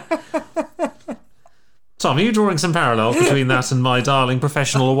 Tom, are you drawing some parallels between that and my darling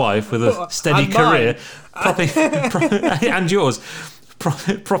professional wife with a steady And career and yours,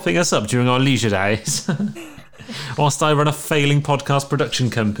 propping us up during our leisure days, whilst I run a failing podcast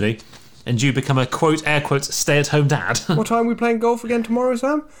production company and you become a quote, air quotes, stay-at-home dad? What time are we playing golf again tomorrow,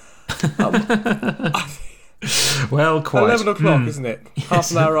 Sam? Well, quite. 11 o'clock, isn't it?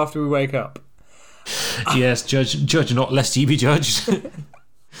 Half an hour after we wake up. Yes, judge not, lest ye be judged.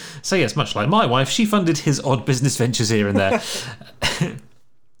 So yes, much like my wife, she funded his odd business ventures here and there,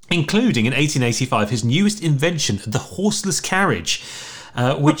 including in 1885 his newest invention, the horseless carriage,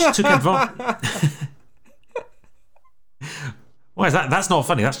 which took advantage... Why is that? That's not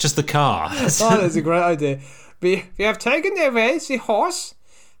funny, that's just the car. Oh, that's a great idea. We have taken away the horse,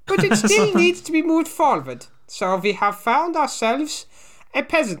 but it still needs to be moved forward. So we have found ourselves a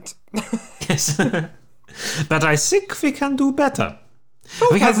peasant. Yes. But I think we can do better.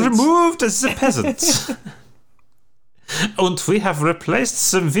 We peasants. have removed the peasants. And we have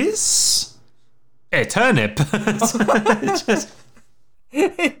replaced them with a turnip.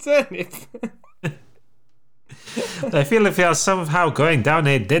 A turnip. I feel like we are somehow going down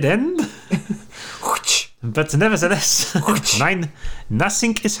a dead end. But nevertheless,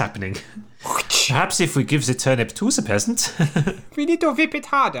 nothing is happening. Perhaps if we give the turnip to the peasant. We need to whip it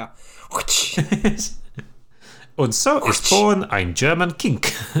harder. And so is born ein German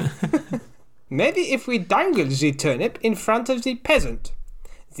kink. Maybe if we dangle the turnip in front of the peasant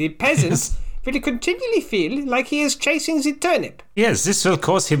Yes. will continually feel like he is chasing the turnip. Yes, this will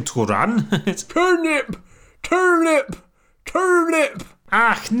cause him to run. Turnip! Turnip! Turnip!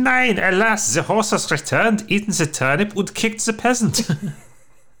 Ach nein, alas, the horse has returned, eaten the turnip and kicked the peasant.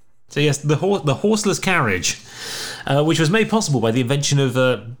 So yes, the horseless carriage, which was made possible by the invention of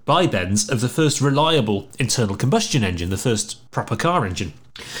by Benz of the first reliable internal combustion engine, the first proper car engine.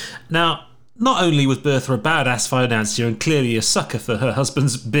 Now, not only was Bertha a badass financier and clearly a sucker for her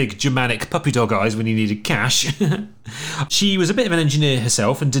husband's big Germanic puppy dog eyes when he needed cash, she was a bit of an engineer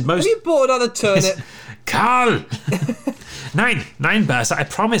herself and did most... Have you bought another turnip? Karl! Nein, Bertha, I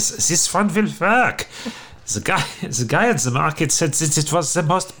promise, this one will work. The guy at the market said that it was the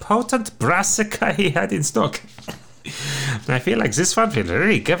most potent brassica he had in stock. I feel like this one will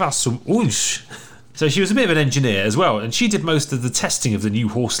really give us some oomph. So she was a bit of an engineer as well, and she did most of the testing of the new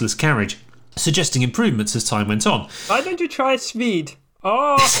horseless carriage, suggesting improvements as time went on. Why don't you try speed?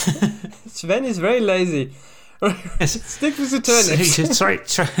 Oh, Sven is very lazy. Stick with the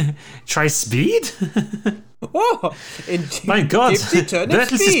turnip. Try speed? Oh, My God, Bertels's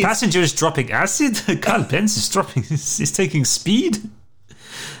Bertels's passenger is dropping acid. Carl Benz is taking speed.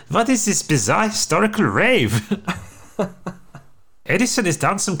 What is this bizarre historical rave? Edison is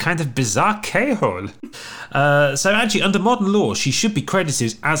down some kind of bizarre K-hole. So actually, under modern law, she should be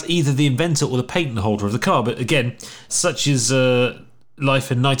credited as either the inventor or the patent holder of the car. But again, such is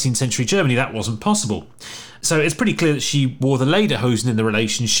life in 19th century Germany, that wasn't possible. So it's pretty clear that she wore the lederhosen in the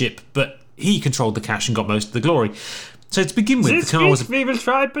relationship, but he controlled the cash and got most of the glory. So to begin with, the car was... we will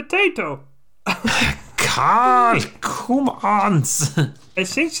try potato. Carl, come on. I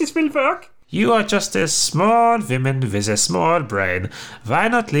think this will work. You are just a small woman with a small brain. Why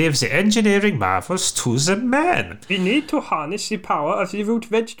not leave the engineering marvels to the man? We need to harness the power of the root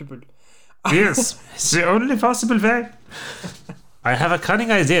vegetable. Yes, it's the only possible way. I have a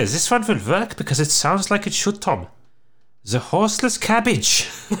cunning idea. This one will work because it sounds like it should, Tom. The horseless cabbage.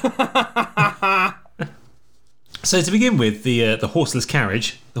 So to begin with, the horseless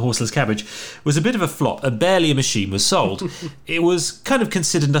carriage, the horseless cabbage, was a bit of a flop, and barely a machine was sold. It was kind of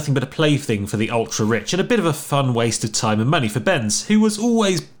considered nothing but a plaything for the ultra-rich, and a bit of a fun waste of time and money for Benz, who was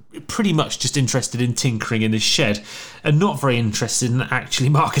always pretty much just interested in tinkering in his shed, and not very interested in actually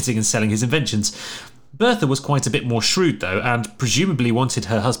marketing and selling his inventions. Bertha was quite a bit more shrewd, though, and presumably wanted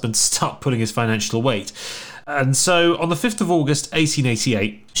her husband to start pulling his financial weight. And so, on the 5th of August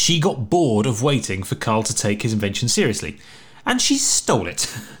 1888, she got bored of waiting for Carl to take his invention seriously. And she stole it.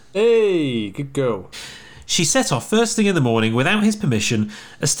 Hey, good girl. She set off first thing in the morning without his permission,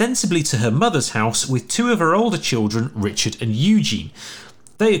 ostensibly to her mother's house with two of her older children, Richard and Eugene.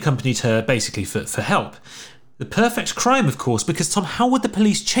 They accompanied her basically for help. The perfect crime, of course, because, Tom, how would the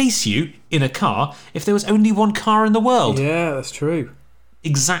police chase you in a car if there was only one car in the world? Yeah, that's true.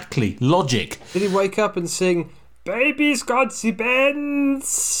 Exactly. Logic. Did he wake up and sing, Baby's got the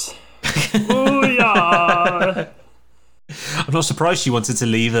Benz? Oh yeah. I'm not surprised she wanted to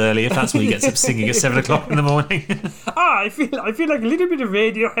leave early if that's why he gets up singing at 7 o'clock in the morning. I feel like a little bit of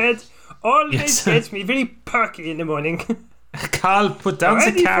Radiohead always Yes. gets me very perky in the morning. Carl, put down the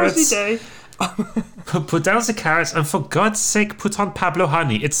Ready for carrots. the day. Put down the carrots, and for God's sake, put on Pablo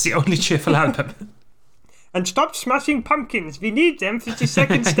Honey. It's the only cheerful album. And stop smashing pumpkins. We need them for the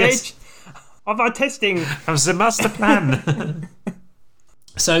second stage of our testing. Of the master plan.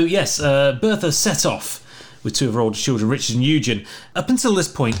 So, yes, Bertha set off with two of her older children, Richard and Eugen. Up until this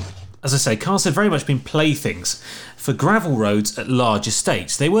point, as I say, cars had very much been playthings for gravel roads at large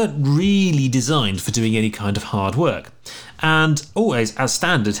estates. They weren't really designed for doing any kind of hard work. And always, as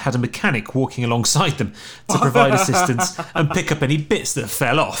standard, had a mechanic walking alongside them to provide assistance and pick up any bits that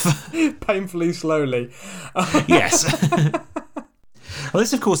fell off. Painfully slowly. Yes. Well,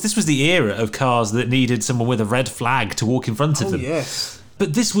 this was the era of cars that needed someone with a red flag to walk in front of Oh, them. yes.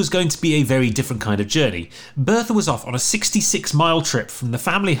 But this was going to be a very different kind of journey. Bertha was off on a 66-mile trip from the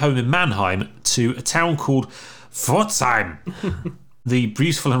family home in Mannheim to a town called Pforzheim. The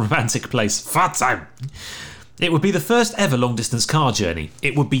beautiful and romantic place, Pforzheim. It would be the first ever long-distance car journey.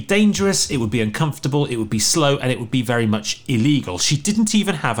 It would be dangerous, it would be uncomfortable, it would be slow, and it would be very much illegal. She didn't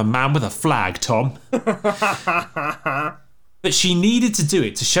even have a man with a flag, Tom. But she needed to do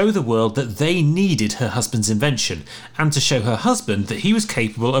it to show the world that they needed her husband's invention, and to show her husband that he was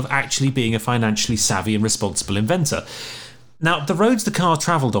capable of actually being a financially savvy and responsible inventor. Now, the roads the car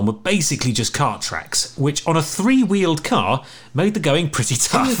travelled on were basically just cart tracks, which on a three-wheeled car made the going pretty Was it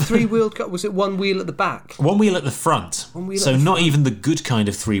tough. three-wheeled car? Was it one wheel at the back? One wheel at the front, wheel so at the not front. even the good kind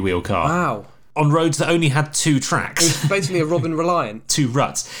of three-wheel car. Wow. On roads that only had two tracks, It's basically a Robin Reliant. two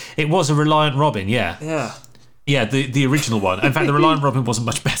ruts. It was a Reliant Robin, yeah. Yeah. Yeah, the original one. In fact, the Reliant Robin wasn't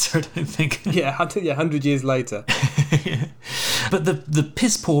much better, I don't think. Yeah, 100 years later. But the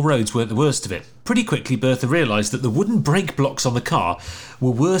piss-poor roads weren't the worst of it. Pretty quickly, Bertha realised that the wooden brake blocks on the car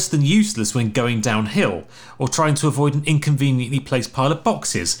were worse than useless when going downhill, or trying to avoid an inconveniently placed pile of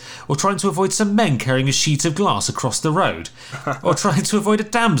boxes, or trying to avoid some men carrying a sheet of glass across the road, or trying to avoid a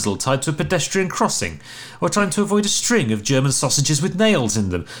damsel tied to a pedestrian crossing, or trying to avoid a string of German sausages with nails in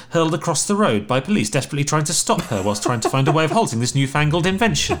them hurled across the road by police desperately trying to stop her whilst trying to find a way of halting this newfangled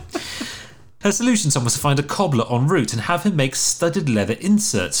invention. Her solution, Tom, was to find a cobbler en route and have him make studded leather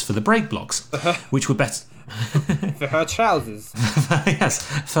inserts for the brake blocks, which were better. For her trousers. Yes,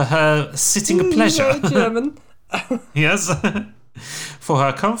 for her sitting of pleasure. Very German. Yes, for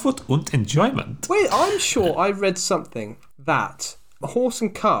her comfort and enjoyment. Wait, I'm sure I read something that horse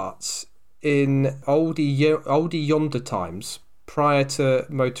and carts in oldie yonder times, prior to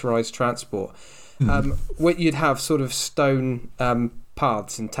motorised transport, where you'd have sort of stone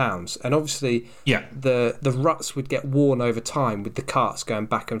paths in towns, and obviously Yeah. the ruts would get worn over time with the carts going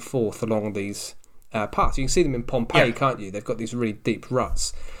back and forth along these paths. You can see them in Pompeii, Yeah. can't you? They've got these really deep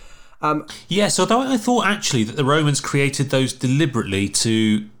ruts. Yes, although I thought actually that the Romans created those deliberately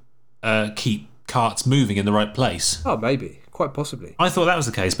to keep carts moving in the right place. Oh, maybe, quite possibly. I thought that was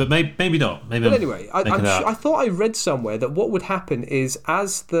the case, but maybe not. Maybe. But I'm anyway, making that up. I thought I read somewhere that what would happen is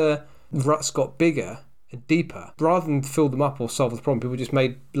as the ruts got bigger and deeper, rather than fill them up or solve the problem, people just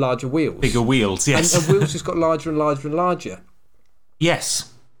made larger wheels. Bigger wheels, yes. And wheels just got larger and larger and larger.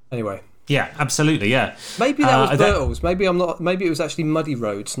 Yes. Anyway, Yeah, absolutely, yeah. maybe that was that- Birtles. Maybe I'm not. Maybe it was actually muddy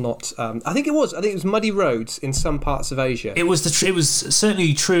roads, not. I think it was. I think it was muddy roads in some parts of Asia. It was it was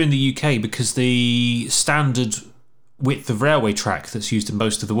certainly true in the UK because the standard width of railway track that's used in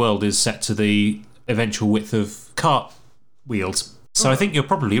most of the world is set to the eventual width of cart wheels. So I think you're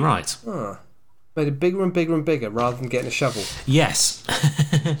probably right. Made it bigger and bigger and bigger rather than getting a shovel. Yes.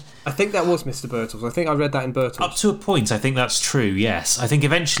 I think that was Mr. Birtles. I think I read that in Birtles. Up to a point, I think that's true, yes. I think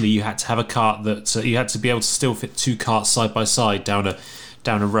eventually you had to have a cart that you had to be able to still fit two carts side by side down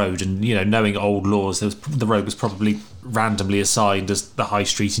a road, and knowing old laws, the road was probably randomly assigned as the high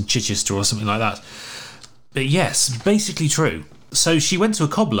street in Chichester or something like that. But yes, basically true. So she went to a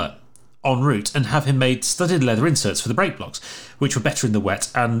cobbler en route and have him made studded leather inserts for the brake blocks, which were better in the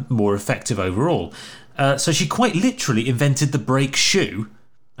wet and more effective overall. So she quite literally invented the brake shoe,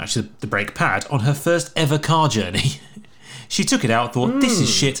 actually the brake pad, on her first ever car journey. She took it out, thought, this is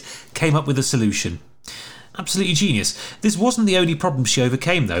shit, came up with a solution. Absolutely genius. This wasn't the only problem she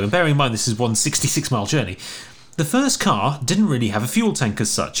overcame, though, and bearing in mind this is one 66-mile journey. The first car didn't really have a fuel tank as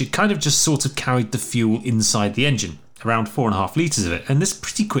such. It kind of just sort of carried the fuel inside the engine, around 4.5 litres of it, and this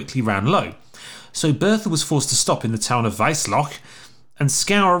pretty quickly ran low. So Bertha was forced to stop in the town of Weissloch and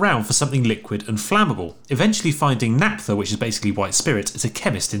scour around for something liquid and flammable, eventually finding naphtha, which is basically white spirit, at a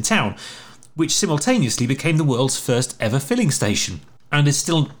chemist in town, which simultaneously became the world's first ever filling station. and is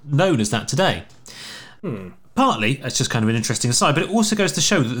still known as that today. Partly, it's just kind of an interesting aside, but it also goes to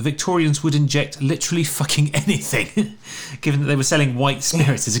show that the Victorians would inject literally fucking anything, given that they were selling white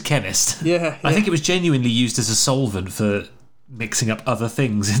spirit as a chemist. Yeah. I think it was genuinely used as a solvent for mixing up other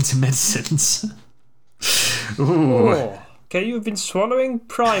things into medicines. Oh, okay, you've been swallowing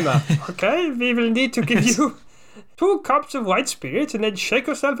primer. Okay, we will need to give you 2 cups of white spirit and then shake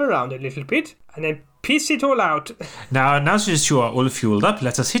yourself around a little bit and then piece it all out. Now that you are all fueled up,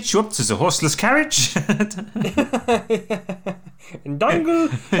 let us hitch you up to the horseless carriage. And dangle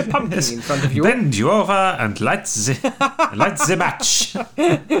a pumpkin in front of you. Bend you over and light the match.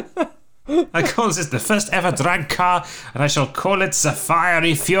 I call this the first ever drag car, and I shall call it the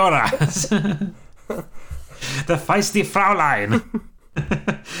Fiery Führer. The feisty Fraulein.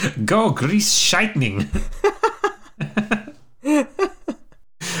 Go grease shining.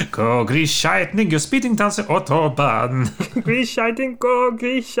 Go grease shining, you're speeding down the Autobahn. Grease shiting, go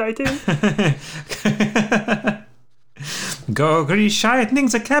grease shiting. Go grease shining,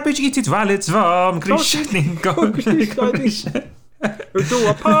 the cabbage eat it while it's warm. Grease shining, go grease shining. Do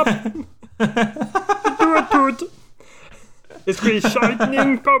a pop. Do a toot. It's grease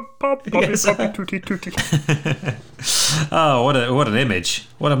shining, pop, pop, poppy, Yes. poppy, tooty, tooty. Oh, what an image.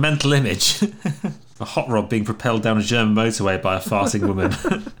 What a mental image. A hot rod being propelled down a German motorway by a farting woman.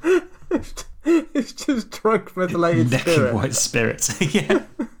 It's just drunk methylated Necking spirit. white spirit. Yeah.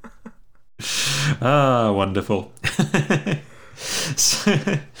 Ah, wonderful.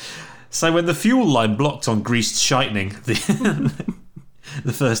 So when the fuel line blocked on Greased Shining, the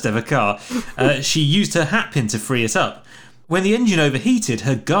first ever car, she used her hat pin to free it up. When the engine overheated,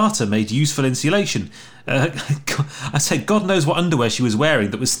 her garter made useful insulation. I said, God knows what underwear she was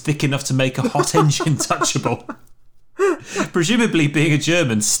wearing that was thick enough to make a hot engine touchable. Presumably, being a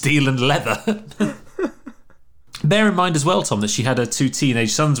German, steel and leather. Bear in mind as well, Tom, that she had her 2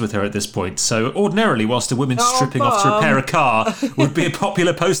 teenage sons with her at this point, so ordinarily, whilst a woman stripping off to repair a car would be a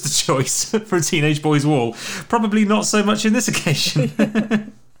popular poster choice for a teenage boy's wall, probably not so much in this occasion.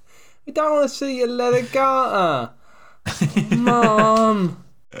 We don't want to see your leather garter. Mom.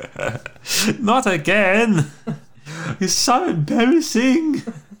 Not again. It's so embarrassing.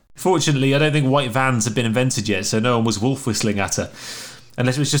 Fortunately, I don't think white vans had been invented yet, so no one was wolf whistling at her.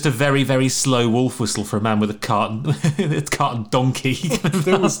 Unless it was just a very, very slow wolf whistle for a man with a cart donkey.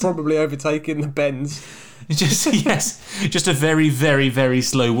 Still was probably overtaking the Benz. Just a very, very, very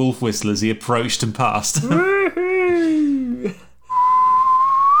slow wolf whistle as he approached and passed. Woohoo!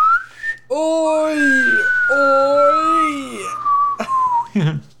 Oi! Oi!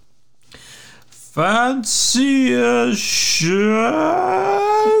 Fancy a shag?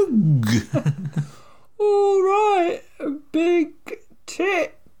 All right, big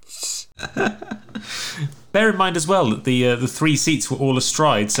tits. Bear in mind as well that the 3 seats were all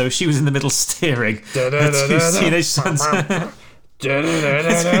astride, so if she was in the middle steering, her 2 teenage sons.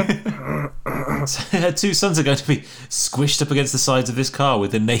 Her 2 sons are going to be squished up against the sides of this car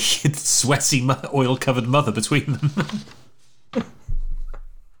with a naked, sweaty, oil-covered mother between them.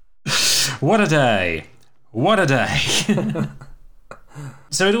 What a day. What a day.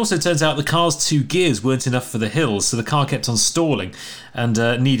 So it also turns out the car's 2 gears weren't enough for the hills, so the car kept on stalling and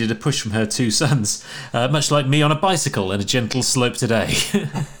needed a push from her 2 sons, much like me on a bicycle in a gentle slope today.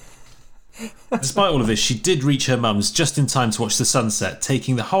 Despite all of this, she did reach her mum's just in time to watch the sunset,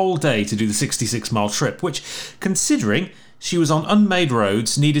 taking the whole day to do the 66-mile trip, which, considering she was on unmade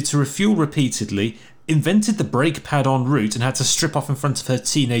roads, needed to refuel repeatedly, invented the brake pad en route and had to strip off in front of her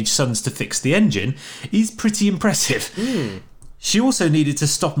teenage sons to fix the engine, is pretty impressive. She also needed to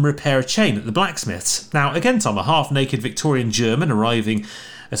stop and repair a chain at the blacksmith's. Now, again, Tom, a half-naked Victorian German arriving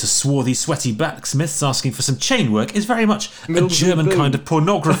at a swarthy, sweaty blacksmith's asking for some chain work is very much a German kind of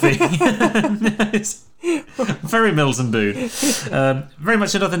pornography. It's very Mills and Boon. Very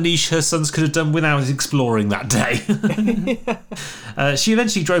much another niche her sons could have done without exploring that day. She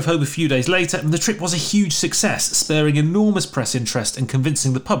eventually drove home a few days later, and the trip was a huge success, spurring enormous press interest and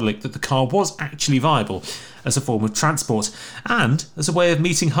convincing the public that the car was actually viable as a form of transport and as a way of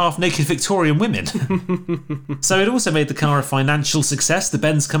meeting half-naked Victorian women. So it also made the car a financial success. The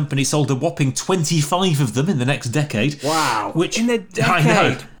Benz company sold a whopping 25 of them in the next decade. Wow. Which, in a I know,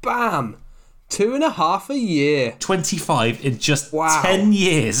 decade. Bam. 2.5 a year. 25 in just Wow. 10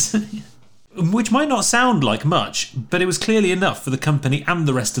 years. Which might not sound like much, but it was clearly enough for the company and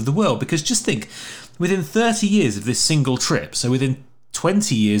the rest of the world, because just think, within 30 years of this single trip, so within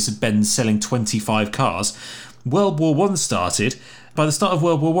 20 years of Benz selling 25 cars, World War I started. By the start of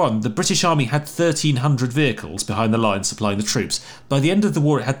World War I, the British Army had 1,300 vehicles behind the lines supplying the troops. By the end of the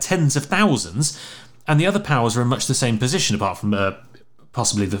war, it had tens of thousands, and the other powers were in much the same position, apart from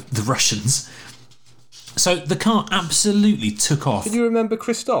possibly the Russians. So the car absolutely took off. Can you remember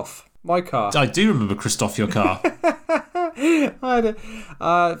Christoph, my car? I do remember Christoph, your car.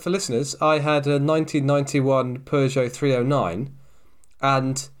 For listeners, I had a 1991 Peugeot 309,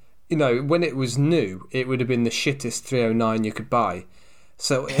 and when it was new, it would have been the shittest 309 you could buy.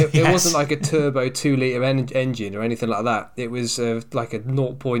 So it wasn't like a turbo 2-litre engine or anything like that. It was like a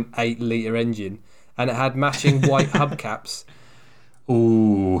 0.8 litre engine, and it had matching white hubcaps.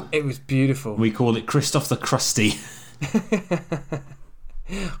 Ooh. It was beautiful. We call it Christoph the Crusty.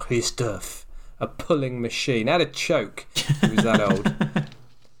 Christoph, a pulling machine. Had a choke. It was that old.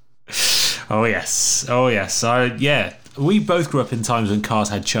 Oh yes. We both grew up in times when cars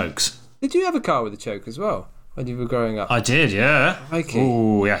had chokes. Did you have a car with a choke as well when you were growing up? I did, yeah.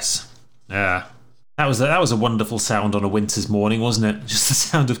 Oh yes. Yeah. That was a wonderful sound on a winter's morning, wasn't it? Just the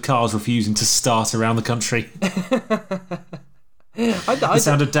sound of cars refusing to start around the country. The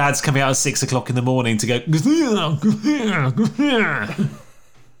sound of dads coming out at 6 o'clock in the morning to go.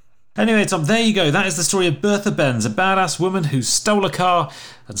 Anyway, Tom, there you go. That is the story of Bertha Benz, a badass woman who stole a car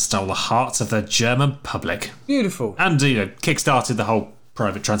and stole the hearts of the German public. Beautiful. And, kick-started the whole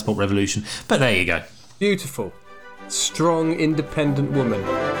private transport revolution. But there you go. Beautiful. Strong, independent woman.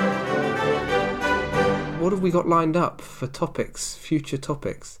 What have we got lined up for topics, future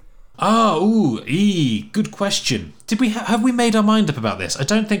topics? Good question. Have we made our mind up about this? I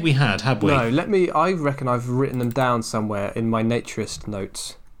don't think we had we? No, I reckon I've written them down somewhere in my naturist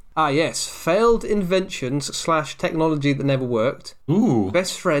notes. Yes, failed inventions / technology that never worked. Ooh.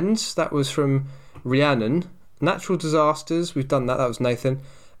 Best friends, that was from Rhiannon. Natural disasters, we've done that was Nathan.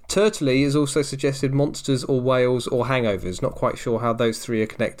 Turtley has also suggested monsters or whales or hangovers. Not quite sure how those three are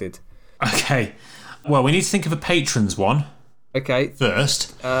connected. Okay. Well, we need to think of a patrons one. Okay.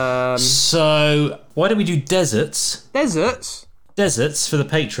 First. So, why don't we do deserts? Deserts? Deserts for the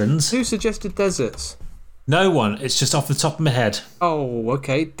patrons. Who suggested deserts? No one. It's just off the top of my head. Oh,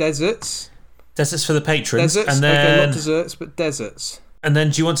 okay. Deserts. Deserts for the patrons. Deserts. And then, okay, not desserts, but deserts. And then,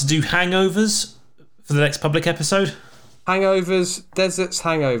 do you want to do hangovers for the next public episode? Hangovers, deserts,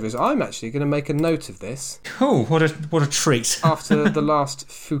 hangovers. I'm actually going to make a note of this. Oh, what a treat! After the last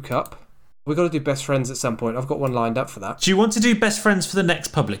Foo Cup. We've got to do best friends at some point. I've got one lined up for that. Do you want to do best friends for the next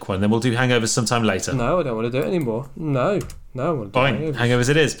public one? Then we'll do hangovers sometime later. No, I don't want to do it anymore. No, I want to do Fine, hangovers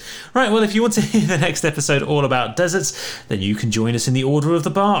it is. Right, well, if you want to hear the next episode all about deserts, then you can join us in the Order of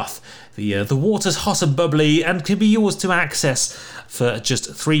the Bath. The water's hot and bubbly and can be yours to access for just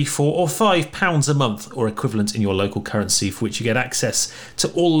 £3, £4 or £5 a month, or equivalent in your local currency, for which you get access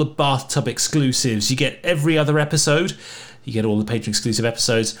to all the bathtub exclusives. You get every other episode. You get all the patron exclusive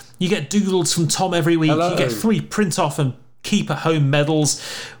episodes. You get doodles from Tom every week. Hello. You get free print off and keep at home medals,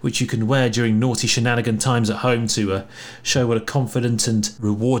 which you can wear during naughty shenanigan times at home to show what a confident and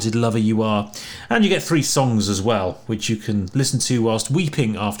rewarded lover you are. And you get 3 songs as well, which you can listen to whilst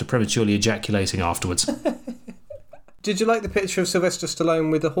weeping after prematurely ejaculating afterwards. Did you like the picture of Sylvester Stallone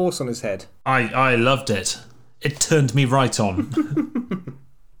with a horse on his head? I loved it. It turned me right on.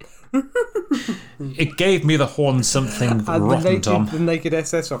 It gave me the horn something and rotten, Tom. The naked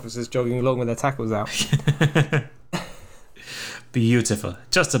SS officers jogging along with their tackles out. Beautiful.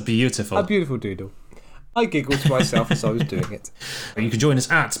 Just a beautiful. A beautiful doodle. I giggled to myself as I was doing it. You can join us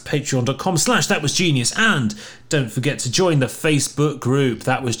at patreon.com/thatwasgenius, and don't forget to join the Facebook group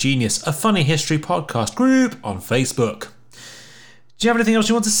That Was Genius, a funny history podcast group on Facebook. Do you have anything else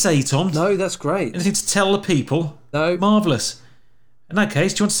you want to say, Tom? No, that's great. Anything to tell the people? No. Marvellous. In that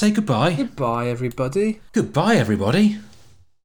case, do you want to say goodbye? Goodbye, everybody. Goodbye, everybody.